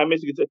 White. Somebody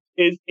missed it.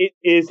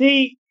 Is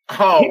he?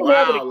 Oh,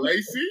 wow,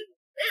 Lacey.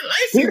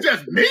 Hey, Lacey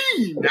just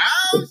mean, dog.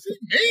 She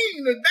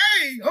mean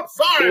today. I'm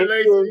sorry,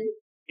 Lacey.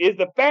 Is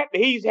the fact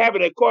that he's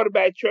having a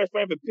quarterback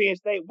transfer for Penn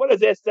State, what does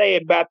that say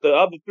about the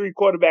other 3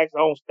 quarterbacks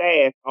on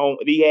staff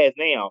that he has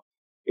now?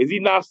 Is he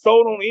not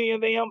sold on any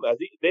of them?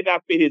 They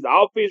not fit his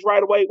offense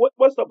right away?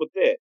 What's up with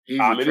that? He's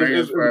a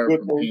transfer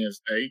from Penn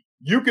State.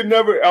 You can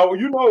never,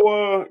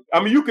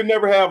 you can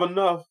never have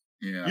enough.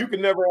 Yeah. You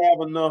can never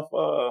have enough.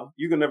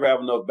 You can never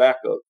have enough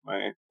backup,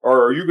 man,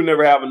 or you can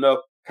never have enough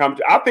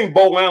competition. I think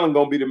Bo Allen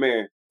gonna be the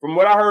man. From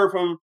what I heard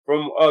from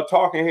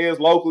talking heads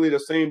locally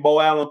that seen Bo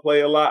Allen play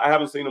a lot, I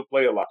haven't seen him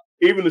play a lot.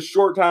 Even the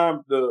short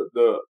time,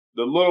 the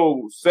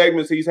little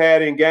segments he's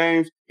had in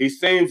games, he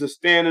seems to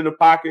stand in the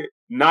pocket,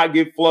 not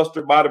get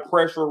flustered by the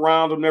pressure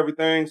around him and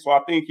everything. So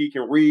I think he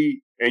can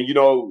read and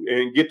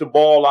and get the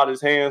ball out of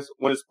his hands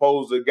when it's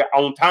supposed to get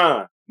on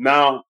time.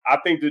 Now, I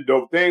think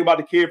the thing about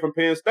the kid from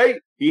Penn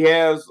State, he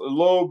has a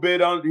little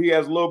bit of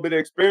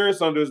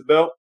experience under his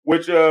belt,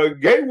 which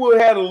Gatewood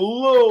had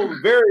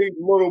very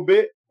little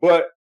bit,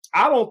 but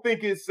I don't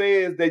think it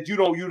says that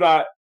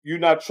you're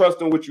not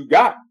trusting what you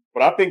got.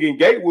 But I think in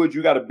Gatewood,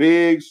 you got a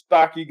big,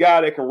 stocky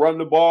guy that can run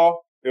the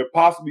ball and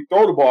possibly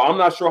throw the ball. I'm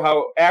not sure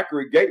how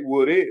accurate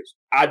Gatewood is.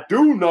 I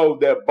do know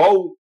that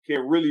Bo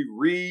can really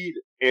read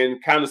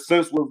and kind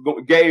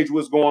of gauge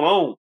what's going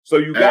on. So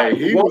you got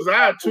he was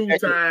our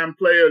 2-time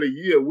player of the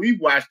year. We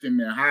watched him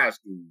in high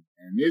school.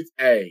 And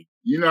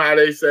you know how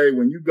they say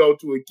when you go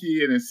to a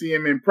kid and see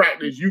him in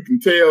practice, you can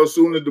tell as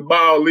soon as the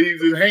ball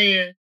leaves his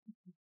hand.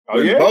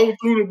 When Bo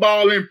threw the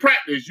ball in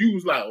practice, you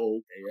was like, oh,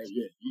 okay,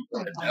 yeah.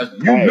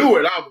 You knew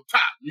it off the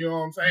top. You know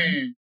what I'm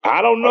saying?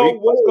 I don't know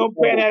what's going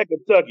to pan out of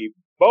Kentucky.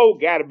 Bo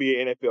got to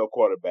be an NFL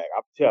quarterback.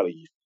 I'm telling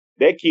you.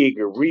 That kid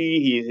can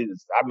read.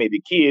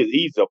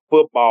 He's a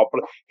football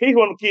player. He's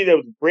one of the kids that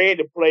was bred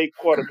to play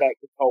quarterback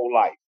his whole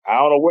life. I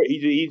don't know where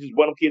he's just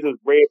one of the kids that was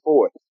bred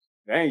for it.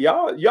 Man,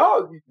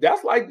 y'all,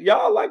 that's like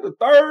y'all like the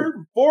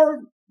 3rd,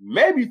 4th,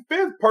 maybe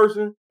 5th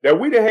person that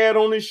we'd have had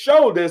on this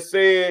show that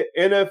said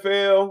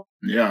NFL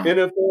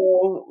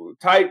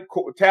type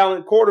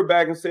talent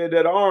quarterback and said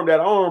that arm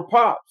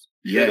pops.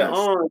 Yeah, that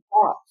arm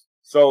pops.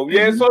 So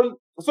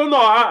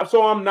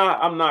I'm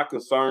not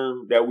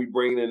concerned that we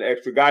bring in an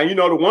extra guy. You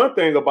know, the one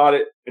thing about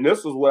it, and this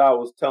is what I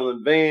was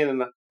telling Van,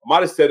 and I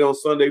might have said it on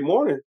Sunday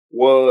morning,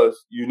 was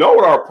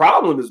what our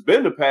problem has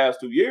been the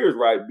past 2 years,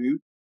 right, Bu?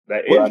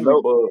 That injury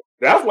bug.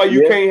 That's why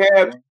you can't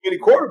have too many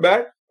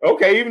quarterbacks.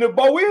 Okay, even if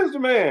Bo is the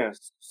man,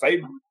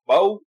 say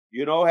Bo,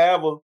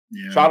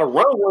 try to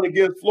run one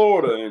against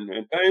Florida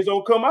and things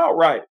don't come out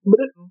right.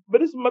 But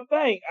this is my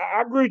thing.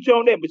 I agree with you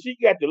on that. But you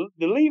got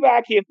the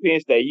Levi kid Penn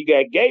State. You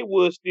got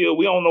Gatewood still.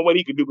 We don't know what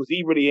he could do because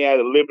he really has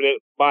a limited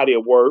body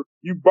of work.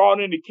 You brought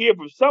in the kid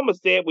from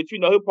Somerset, but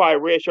he'll probably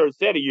redshirt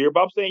set a year.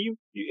 But I'm saying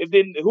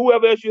then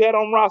whoever else you had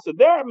on roster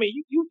there, I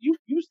mean, you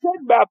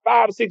set about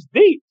 5 or 6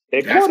 deep.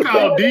 That's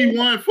called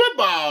D1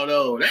 football,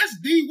 though. That's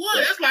D1.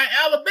 That's like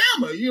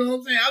Alabama. You know what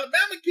I'm saying?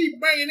 Alabama keep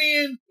bringing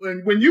in,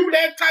 when you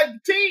that type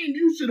of team,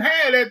 you should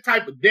have that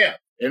type of depth.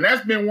 And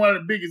that's been one of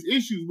the biggest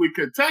issues with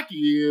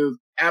Kentucky is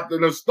after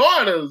the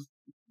starters,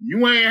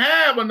 you ain't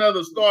have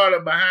another starter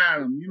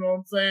behind them. You know what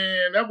I'm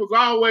saying? That was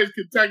always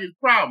Kentucky's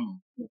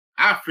problem.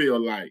 I feel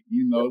like,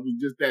 it was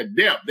just that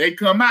depth. They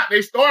come out,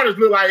 they starters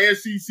look like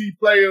SEC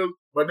players,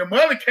 but them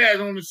other cats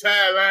on the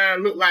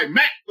sideline look like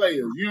MAC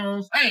players. You know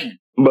what I'm saying?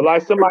 But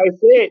like somebody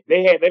said,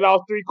 they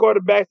lost 3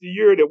 quarterbacks a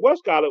year that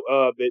Westcott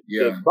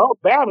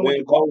battled with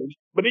the coach.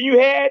 But then you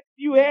had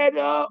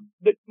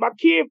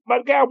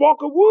my guy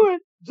Walker Wood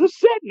just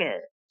sitting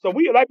there. So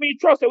we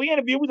Trust said, we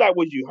interviewed. We was like,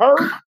 was you hurt?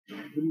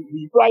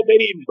 You like they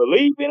didn't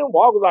believe in him?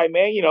 Walker was like,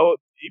 man, he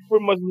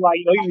pretty much like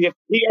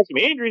he had some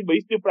injuries, but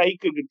he still felt like he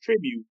could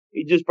contribute.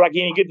 He just felt like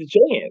he didn't get the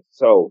chance.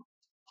 So.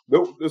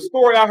 The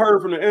story I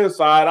heard from the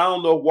inside, I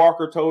don't know if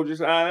Walker told you,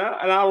 and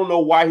I don't know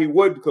why he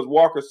would, because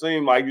Walker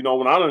seemed like, he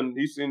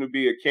seemed to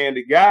be a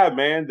candid guy,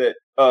 man, that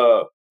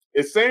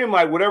it seemed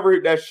like whatever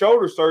that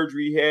shoulder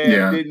surgery he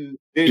had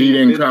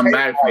didn't come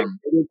back from.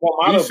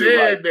 He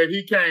said that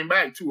he came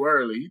back too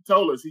early. He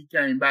told us he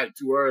came back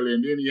too early,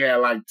 and then he had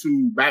like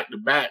 2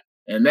 back-to-back,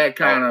 And that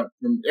kind of,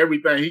 from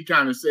everything he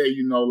kind of said,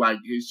 like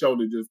his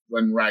shoulder just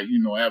wasn't right,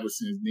 ever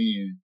since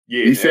then.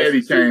 Yeah, he said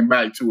he came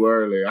back too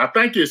early. I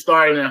think it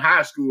started in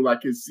high school,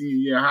 like his senior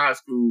year in high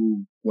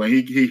school, when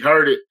he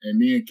heard it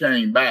and then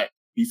came back.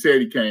 He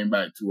said he came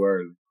back too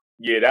early.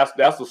 Yeah,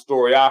 that's the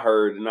story I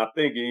heard. And I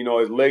think,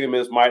 his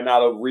ligaments might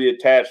not have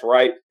reattached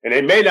right. And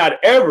they may not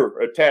ever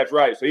attach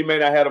right. So he may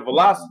not have a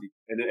velocity.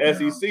 And the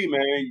SEC,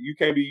 man, you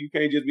can't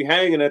just be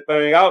hanging that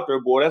thing out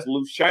there, boy. That's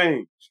loose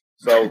change.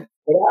 So,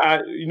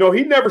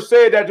 he never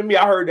said that to me.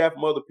 I heard that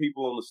from other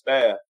people on the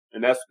staff.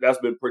 And that's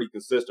been pretty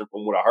consistent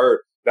from what I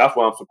heard. That's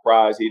why I'm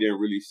surprised he didn't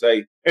really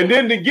say. And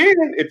then again,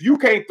 if you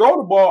can't throw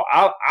the ball,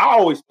 I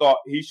always thought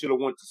he should have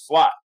went to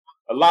slot.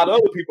 A lot of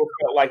other people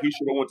felt like he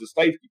should have went to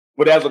safety.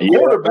 But as a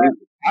quarterback,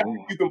 I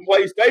think you can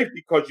play safety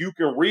because you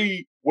can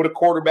read what a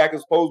quarterback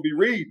is supposed to be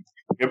reading.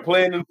 And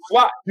playing in the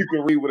slot, you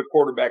can read what a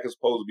quarterback is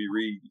supposed to be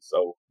reading.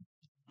 So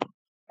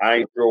I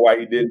ain't sure why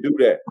he didn't do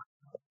that.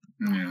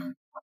 Yeah.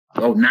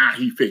 Oh, now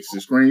he fixed the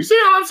screen. You see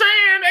what I'm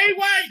saying? Hey,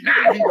 White?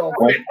 Now he gonna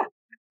fix it.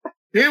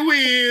 Here we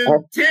is,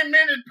 10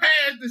 minutes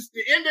past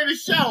the end of the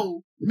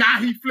show. Now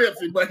he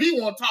flips it, but he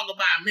won't talk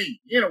about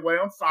me. Anyway,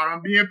 I'm sorry.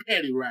 I'm being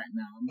petty right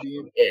now. I'm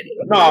being petty.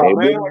 No,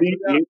 man.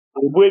 It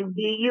wouldn't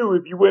be you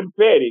if you weren't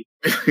petty.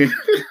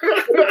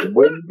 It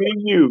wouldn't be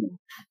you.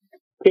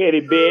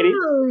 Petty Betty.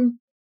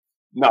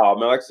 No,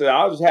 man. Like I said,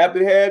 I was just happy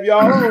to have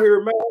y'all on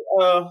here,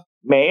 man.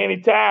 Man,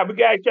 anytime. We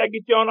got to try to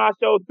get you on our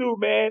show, too,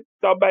 man.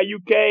 Talk about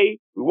UK.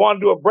 We want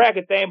to do a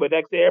bracket thing, but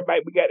like I said,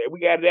 everybody, we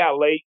got it out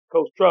late.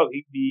 Coach Truck,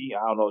 I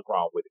don't know what's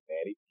wrong with it,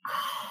 man.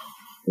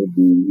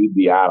 He'd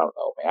be, I don't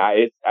know,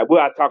 man.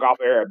 We'll talk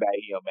off air about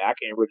him, man. I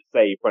can't really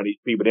say in front of these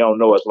people. They don't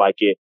know us like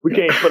it. We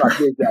can't put our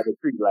kids out the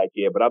street like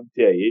it, but I'm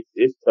telling you,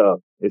 it's tough.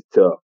 It's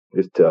tough.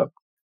 It's tough.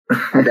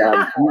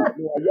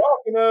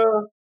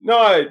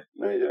 Y'all can,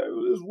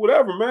 it's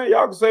whatever, man.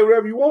 Y'all can say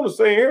whatever you want to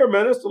say here,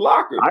 man. It's the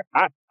locker.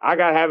 I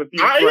gotta have a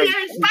few. He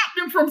ain't stopped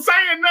him from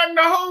saying nothing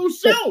the whole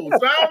show,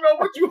 so I don't know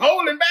what you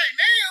holding back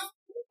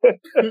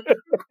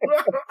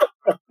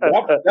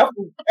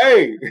now.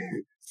 Hey,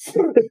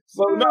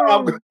 so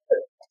no,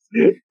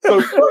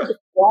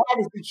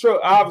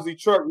 obviously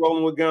Truck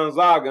rolling with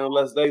Gonzaga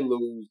unless they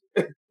lose.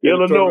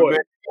 Illinois.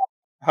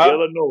 Hey,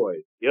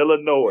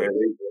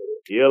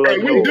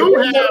 we do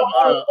have.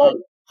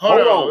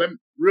 Hold on.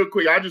 Real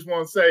quick, I just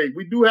want to say,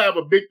 we do have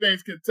a Big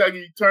Things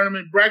Kentucky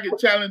Tournament Bracket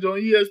Challenge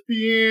on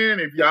ESPN.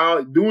 If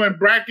y'all doing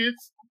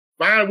brackets,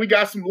 fine. We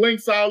got some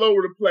links all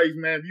over the place,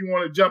 man. If you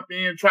want to jump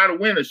in, try to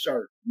win a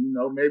shirt.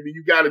 Maybe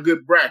you got a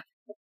good bracket.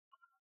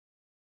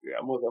 Yeah,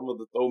 I'm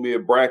gonna throw me a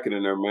bracket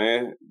in there,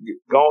 man.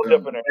 Go on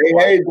jump in there.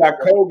 Hey, got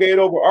Colgate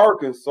over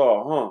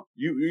Arkansas, huh?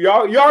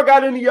 Y'all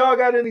got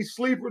any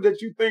sleeper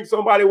that you think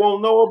somebody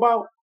won't know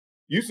about?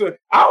 You said,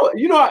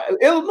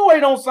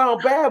 Illinois don't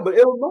sound bad, but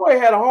Illinois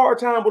had a hard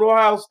time with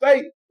Ohio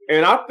State,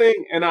 and I think,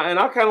 and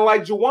I kind of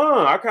like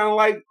Juwan. I kind of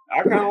like.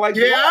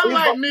 Yeah, I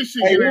like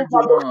Michigan and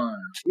Juwan.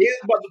 He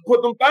was about to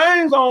put them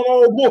things on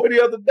old boy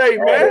the other day,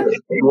 man.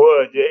 He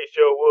was, yeah, he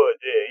sure was,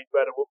 yeah. He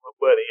better whoop my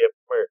buddy up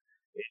first.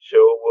 He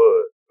sure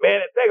was.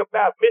 Man, the thing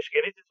about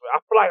Michigan, I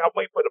feel like I'm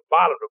waiting for the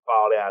bottom to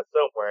fall out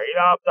somewhere. You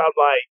know what I'm talking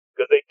about?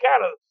 Because they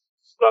kind of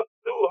stuck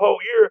through the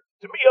whole year.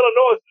 To me,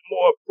 Illinois is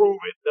more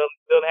proven,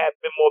 than have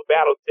been more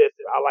battle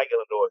tested. I like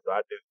Illinois, so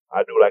I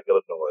do like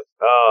Illinois.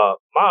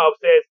 Mom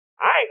says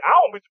I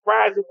won't be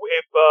surprised if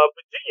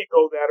Virginia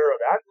goes out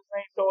early. I just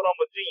ain't sold on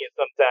Virginia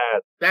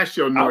sometimes. That's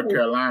your North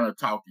Carolina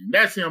talking.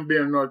 That's him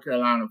being a North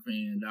Carolina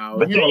fan,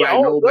 dog. He don't like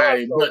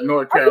nobody but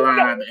North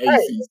Carolina, the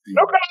ACC.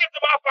 North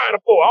Carolina's my Final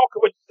Four. I don't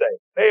care what you say.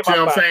 See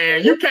what I'm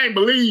saying? You can't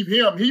believe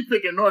him. He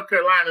picking North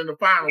Carolina in the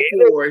Final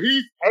Four.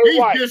 He's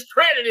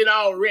discredited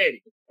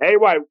already. Hey,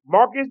 White,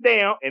 mark this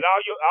down, and all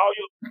your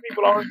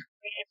people on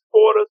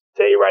supporters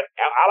tell you right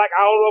now. I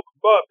don't know,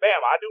 but Bam,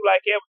 I do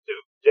like him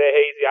too. Jay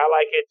Hazy, I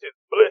like him too.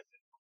 But listen,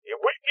 if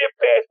we get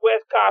past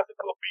Wisconsin,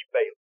 we'll beat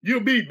Baylor.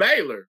 You'll beat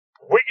Baylor.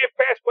 We get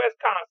past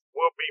Wisconsin,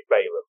 we'll beat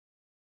Baylor.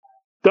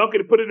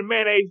 Duncan, put it in the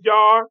mayonnaise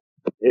jar.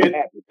 It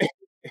happened.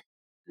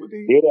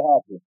 It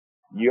happened.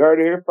 You heard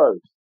it here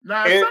first.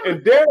 Now,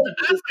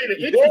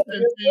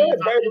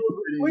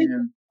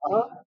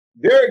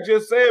 Derek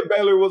just said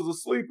Baylor was a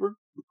sleeper.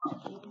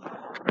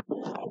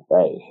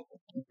 Hey,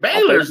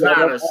 Baylor's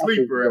not a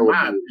sleeper in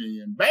my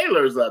opinion.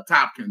 Baylor's a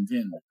top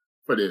contender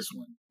for this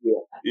one.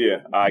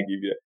 Yeah, I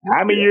give you that.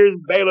 How many years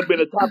Baylor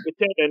been a top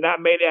contender and not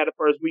made it out the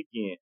first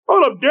weekend?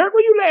 Hold up, Derek,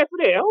 where you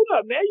laughing at? Hold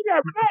up, man, you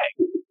gotta relax.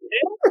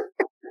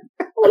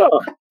 Hold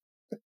up.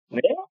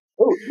 Yeah.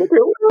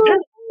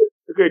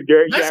 Look at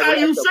Derek. That's how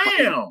you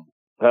sound.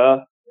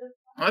 Huh?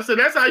 I said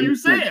that's how you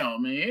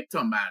sound, man.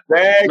 Talking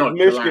about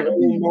Michigan,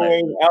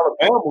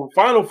 Alabama,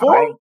 Final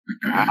Four.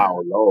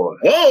 Oh Lord!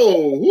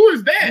 Whoa, who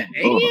is that?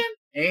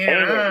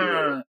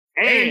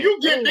 And you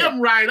get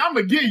them right, I'm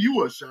gonna give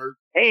you a shirt.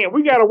 And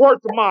we gotta work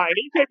tomorrow. And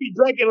you can't be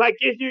drinking like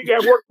this. You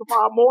gotta work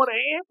tomorrow morning.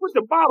 And put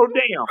the bottle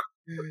down.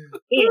 And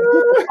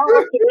you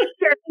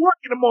gotta work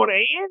in the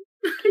morning.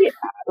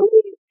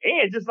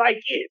 And just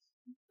like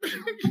this.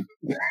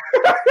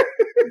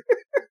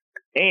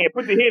 And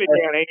put the Henny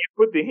down, and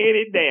put the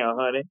Henny down,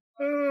 honey.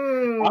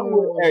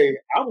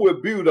 I'm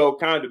with Bew though,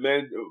 kind of,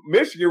 man.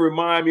 Michigan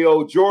remind me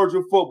of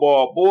Georgia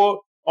football, boy.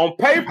 On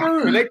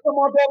paper, and they come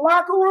out that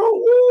locker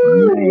room.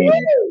 Woo!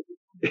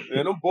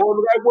 Man, them boys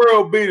look like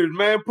world beaters,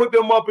 man. Put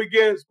them up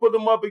against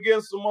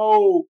some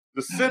old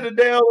the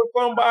Citadel or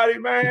somebody,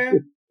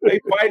 man. They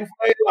fighting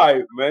for their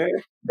life, man.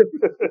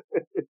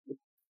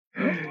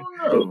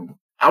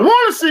 I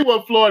want to see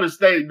what Florida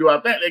State do. I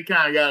think they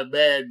kind of got a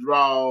bad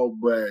draw,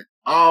 but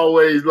I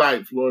always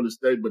like Florida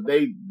State. But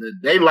they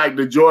like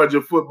the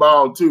Georgia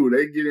football too.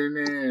 They get in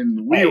there and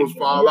the wheels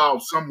fall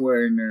off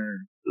somewhere in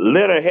there.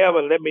 Leonard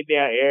Heaven let me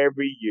down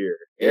every year.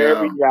 Yeah.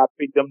 Every year I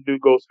pick them to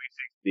go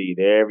Sweet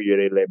 16. Every year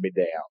they let me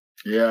down.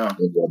 Yeah.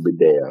 They let me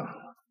down.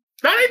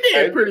 Now they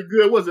did pretty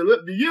good. Was it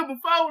the year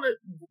before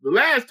the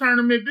last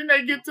tournament? Didn't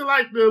they get to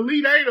like the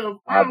Elite Eight?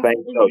 I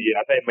think so. Yeah,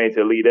 I think they made it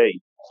to Elite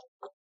Eight.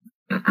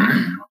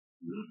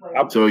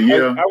 So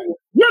yeah.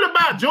 What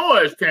about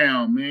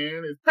Georgetown,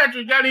 man? Is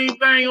Patrick got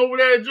anything over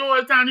there at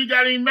Georgetown? He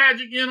got any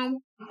magic in him?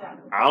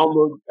 I don't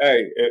know.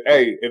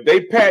 Hey, if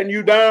they patting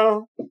you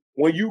down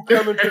when you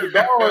come into the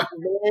guards,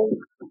 man.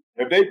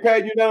 If they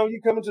pat you down,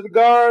 you come into the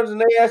guards and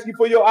they ask you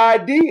for your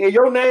ID and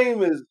your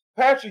name is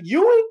Patrick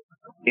Ewing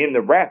in the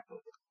Raptors.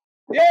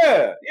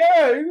 Yeah.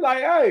 You're like,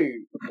 hey,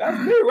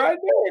 that's me right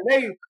there. And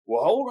they,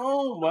 well, hold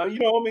on, man. You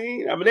know what I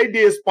mean? I mean, they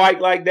did Spike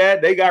like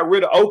that. They got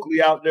rid of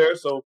Oakley out there,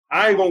 so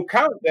I ain't gonna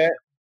count that.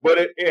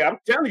 But I'm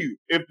telling you,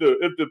 if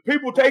the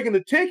people taking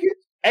the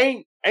tickets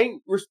ain't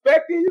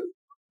respecting you,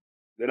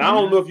 then I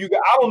don't know if you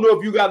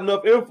got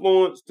enough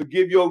influence to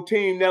give your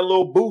team that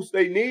little boost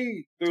they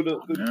need through the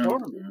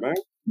tournament, man.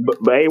 But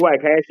hey,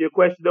 White, can I ask you a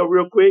question though,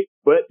 real quick?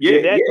 But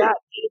did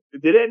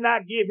that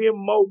not give him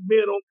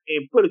momentum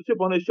and put a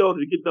chip on his shoulder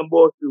to get them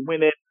boys to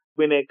win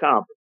that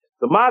conference?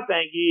 So my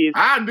thing is,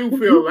 I do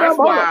feel that's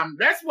why I'm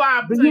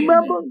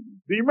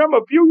do you remember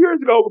a few years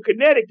ago when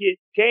Connecticut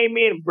came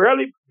in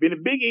barely in the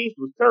Big East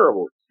was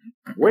terrible.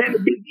 Ran the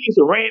Big East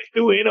and ran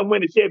through and ended up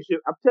winning the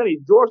championship. I'm telling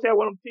you, Georgetown,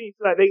 one of them teams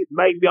like they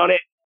might be on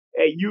that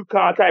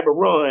UConn type of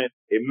run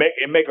and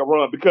make a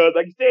run because,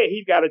 like you said,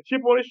 he's got a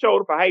chip on his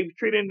shoulder for how he was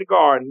treated in the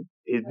Garden.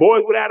 His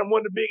boys without him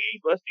won the Big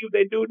East. Let's see what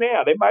they do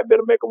now. They might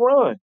better make a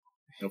run.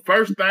 The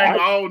first thing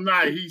all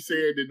night he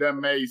said that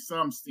made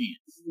some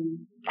sense.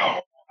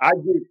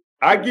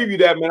 I give you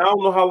that, man. I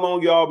don't know how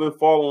long y'all been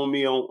following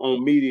me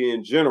on media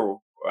in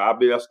general. I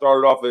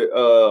started off at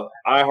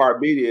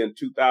iHeartMedia in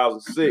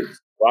 2006.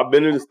 So I've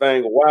been in this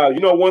thing a while. You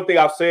know, one thing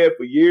I've said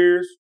for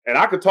years, and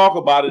I could talk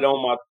about it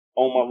on my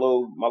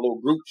little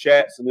group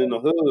chats and in the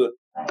hood.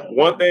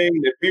 One thing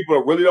that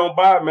people really don't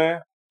buy,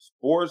 man,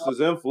 sports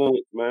is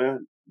influence,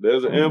 man.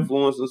 There's an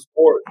influence in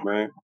sports,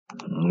 man.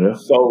 Yeah.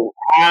 So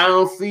I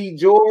don't see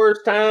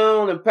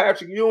Georgetown and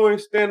Patrick Ewing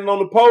standing on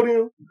the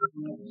podium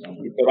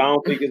because I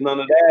don't think there's none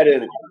of that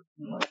in it.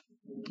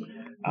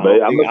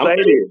 But I'm gonna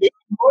say this: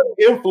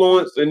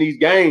 influence in these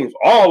games,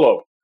 all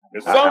of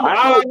them.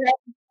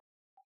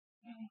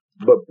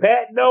 But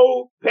Pat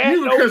knows.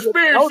 You a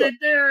conspiracy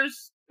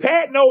theorist.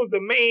 Pat knows the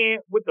man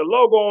with the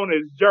logo on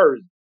his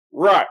jersey.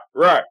 Right.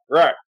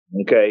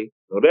 Okay,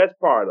 so that's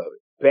part of it.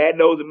 Pat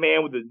knows the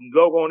man with the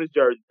logo on his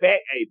jersey.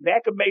 Pat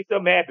could make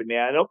something happen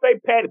now. I don't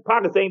think Pat's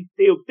pockets ain't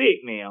still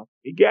thick now.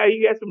 He got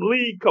some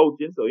league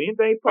coaching, so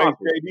anything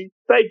possible.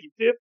 Thank you,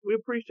 Tiff. We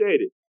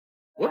appreciate it.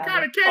 What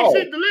kind of case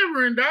he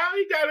delivering, dog?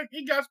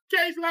 He got some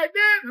case like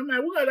that. I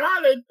mean, we got to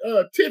holler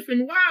at Tiff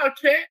and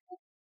Wildcat.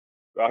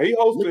 He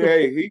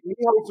hosted. He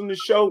hosting the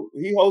show.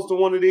 He hosting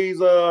one of these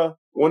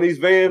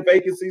van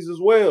vacancies as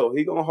well.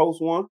 He gonna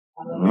host one.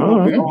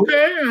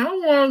 Okay,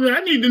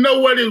 I need to know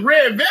what his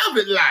red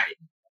velvet like.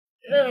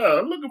 Yeah,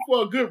 I'm looking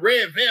for a good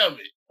red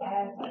velvet.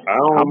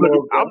 I'm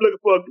looking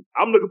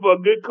for a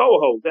good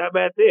co-host. How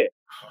about that?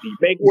 Do you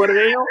make one of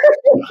them?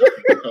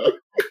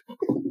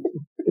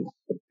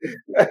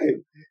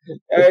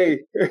 hey,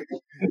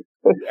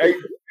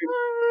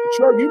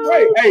 Truck, you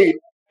right.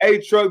 Hey,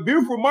 Truck,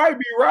 Beautiful might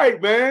be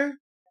right, man.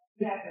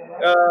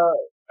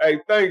 Hey,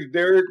 thanks,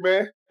 Derek,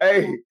 man.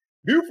 Hey,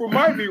 Beautiful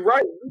might be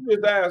right. You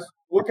just asked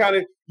what kind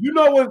of,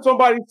 when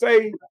somebody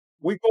say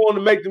we going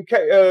to make them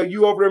cake,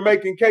 you over there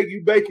making cake,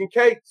 you baking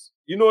cakes.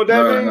 You know what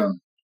that means?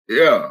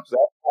 Yeah. So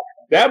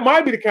that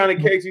might be the kind of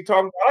cakes he's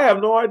talking about. I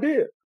have no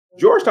idea.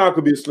 Georgetown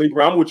could be a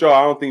sleeper. I'm with y'all.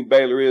 I don't think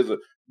Baylor is a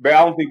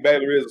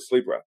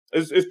sleeper.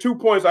 It's 2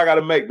 points I got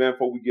to make, man,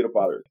 before we get up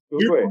out of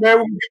here. Man, we're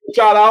gonna give a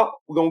shout out.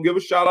 We're gonna give a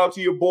shout out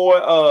to your boy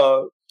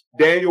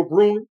Daniel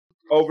Bruner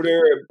over there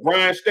at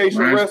Bryan Station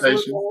Wrestling.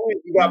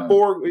 You got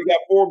four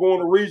going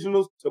to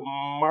regionals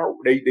tomorrow.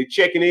 They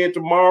checking in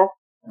tomorrow.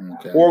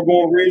 Okay. 4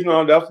 going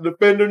regional. That's the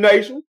Defender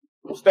Nation.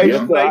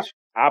 Station Nation.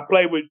 I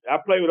played with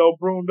old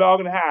Broom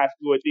Dog in high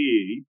school.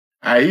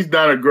 He's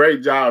done a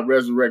great job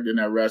resurrecting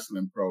that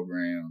wrestling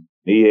program.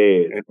 He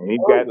is. He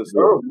got the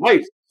son's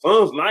nice.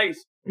 Son's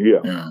nice.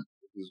 Yeah.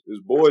 His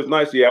boy's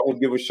nice. Yeah, I want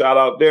to give a shout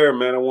out there,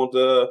 man. I want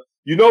to.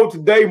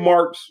 Today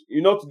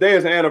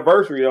is an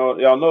anniversary.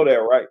 Y'all know that,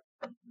 right?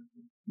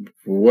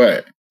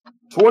 What?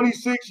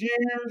 26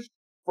 years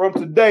from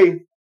today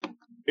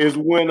is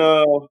when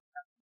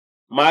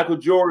Michael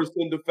Jordan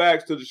sent the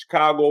fax to the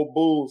Chicago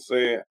Bulls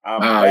saying,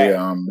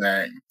 I'm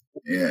back.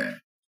 Yeah.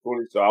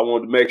 So I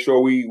wanted to make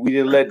sure we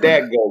didn't let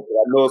that go.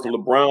 I know some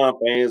LeBron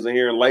fans in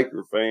here and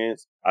Laker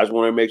fans. I just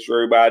want to make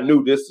sure everybody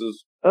knew this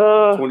is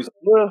 20.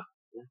 Well,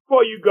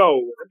 before you go,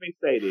 let me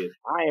say this.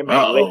 I am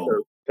a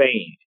Laker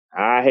fan.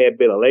 I have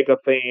been a Laker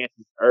fan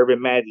since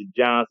Irvin Magic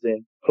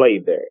Johnson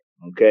played there.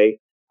 Okay?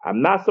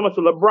 I'm not so much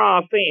a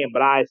LeBron fan,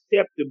 but I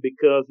accept him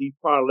because he's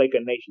part of Laker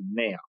Nation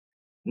now.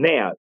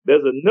 Now,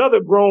 there's another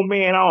grown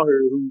man on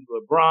here who's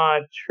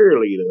LeBron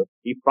cheerleader.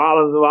 He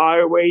follows him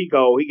everywhere he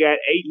go. He got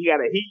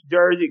a Heat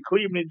jersey,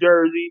 Cleveland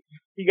jersey.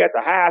 He got the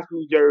high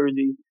school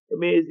jersey. I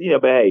mean,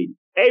 but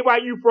hey, why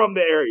you from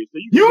the area? So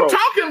you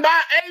talking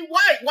about A.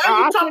 White? Why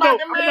you talking about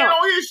the man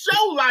on his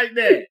show like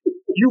that?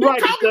 You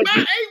right? Talking about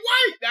A.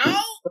 White, dog?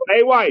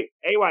 A. White,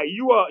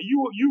 you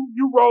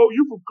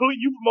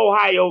from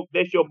Ohio?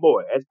 That's your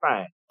boy. That's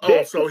fine.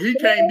 Oh, so he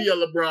can't be a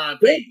LeBron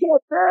fan.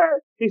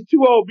 He's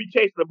too old to be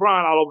chasing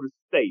LeBron all over the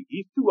state.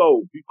 He's too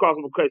old. You cross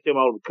him across him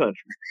all over the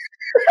country.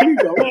 He's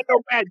an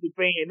Orlando Magic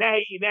fan. Now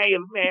he,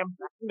 man,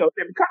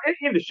 it's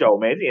in the show,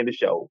 man. It's in the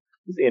show.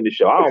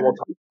 I don't want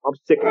to talk. I'm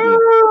sick of it.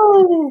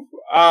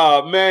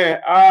 Oh,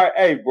 man. All right.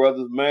 Hey,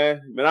 brothers,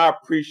 man. Man, I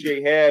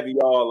appreciate having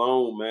y'all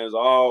on, man. It's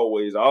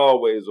always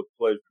a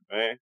pleasure,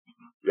 man.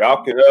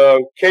 Y'all can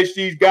catch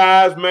these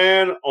guys,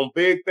 man, on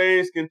Big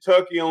Things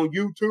Kentucky on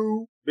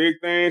YouTube, Big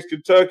Things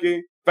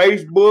Kentucky,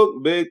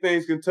 Facebook, Big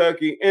Things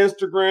Kentucky,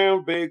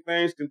 Instagram, Big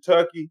Things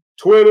Kentucky,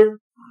 Twitter.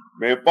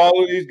 Man,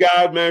 follow these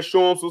guys, man.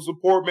 Show them some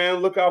support,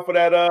 man. Look out for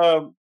that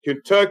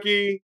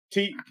Kentucky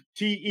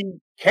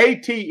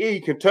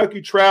KTE,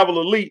 Kentucky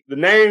Travel Elite. The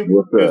name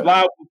is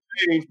liable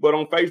to change, but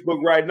on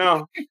Facebook right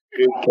now,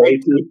 it's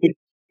KTE,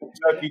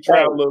 Kentucky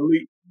Travel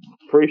Elite.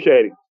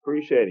 Appreciate it.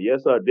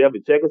 Yes, sir.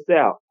 Definitely check us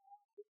out.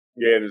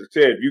 Yeah, as I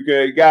said, if you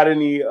got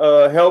any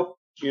help,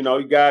 you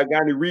got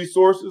any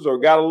resources or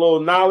got a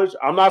little knowledge,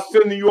 I'm not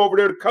sending you over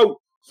there to coach.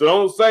 So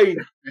don't say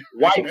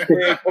White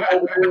said come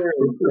over there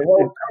and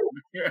help.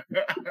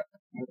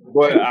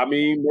 But I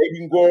mean, maybe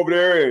you can go over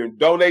there and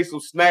donate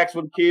some snacks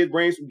for the kids,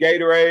 bring some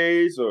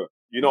Gatorades, or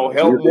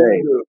help move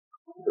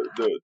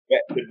the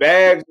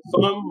bags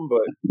or something.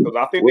 But because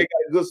I think they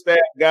got good staff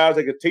guys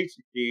that can teach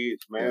the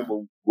kids, man. But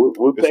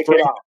we'll take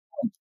it out.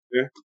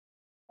 Yeah.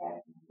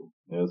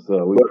 Yes,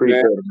 sir. We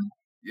appreciate it.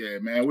 Yeah,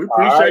 man. We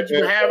appreciate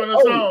you having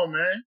us on,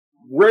 man.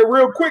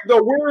 Real quick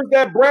though, where is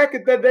that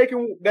bracket that they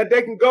can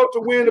go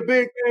to win the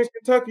Big Things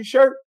Kentucky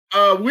shirt?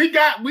 We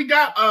got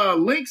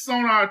links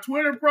on our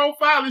Twitter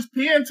profile. It's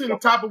pinned to the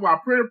top of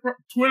our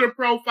Twitter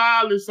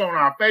profile. It's on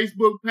our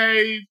Facebook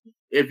page.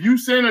 If you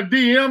send a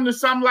DM to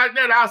something like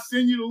that, I'll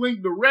send you the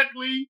link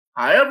directly.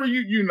 However,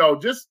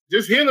 just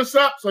hit us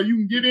up so you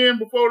can get in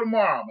before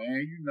tomorrow,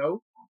 man.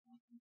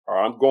 All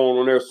right, I'm going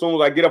on there as soon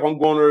as I get up. I'm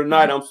going there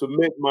tonight. I'm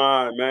submitting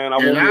mine, man. I'll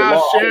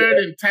share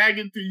it and tag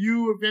it to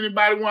you if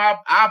anybody want.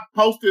 I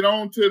post it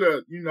on to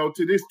the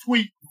to this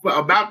tweet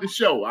about the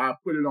show. I'll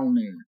put it on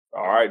there.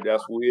 All right,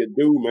 that's what we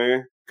do,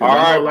 man. All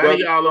right, a lot of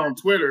y'all on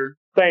Twitter.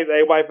 Thanks,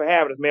 everybody, for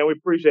having us, man. We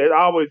appreciate it.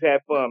 I always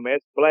have fun, man.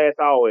 It's a blast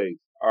always.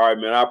 All right,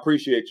 man. I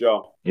appreciate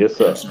y'all. Yes,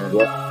 sir. Yes,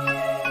 sir.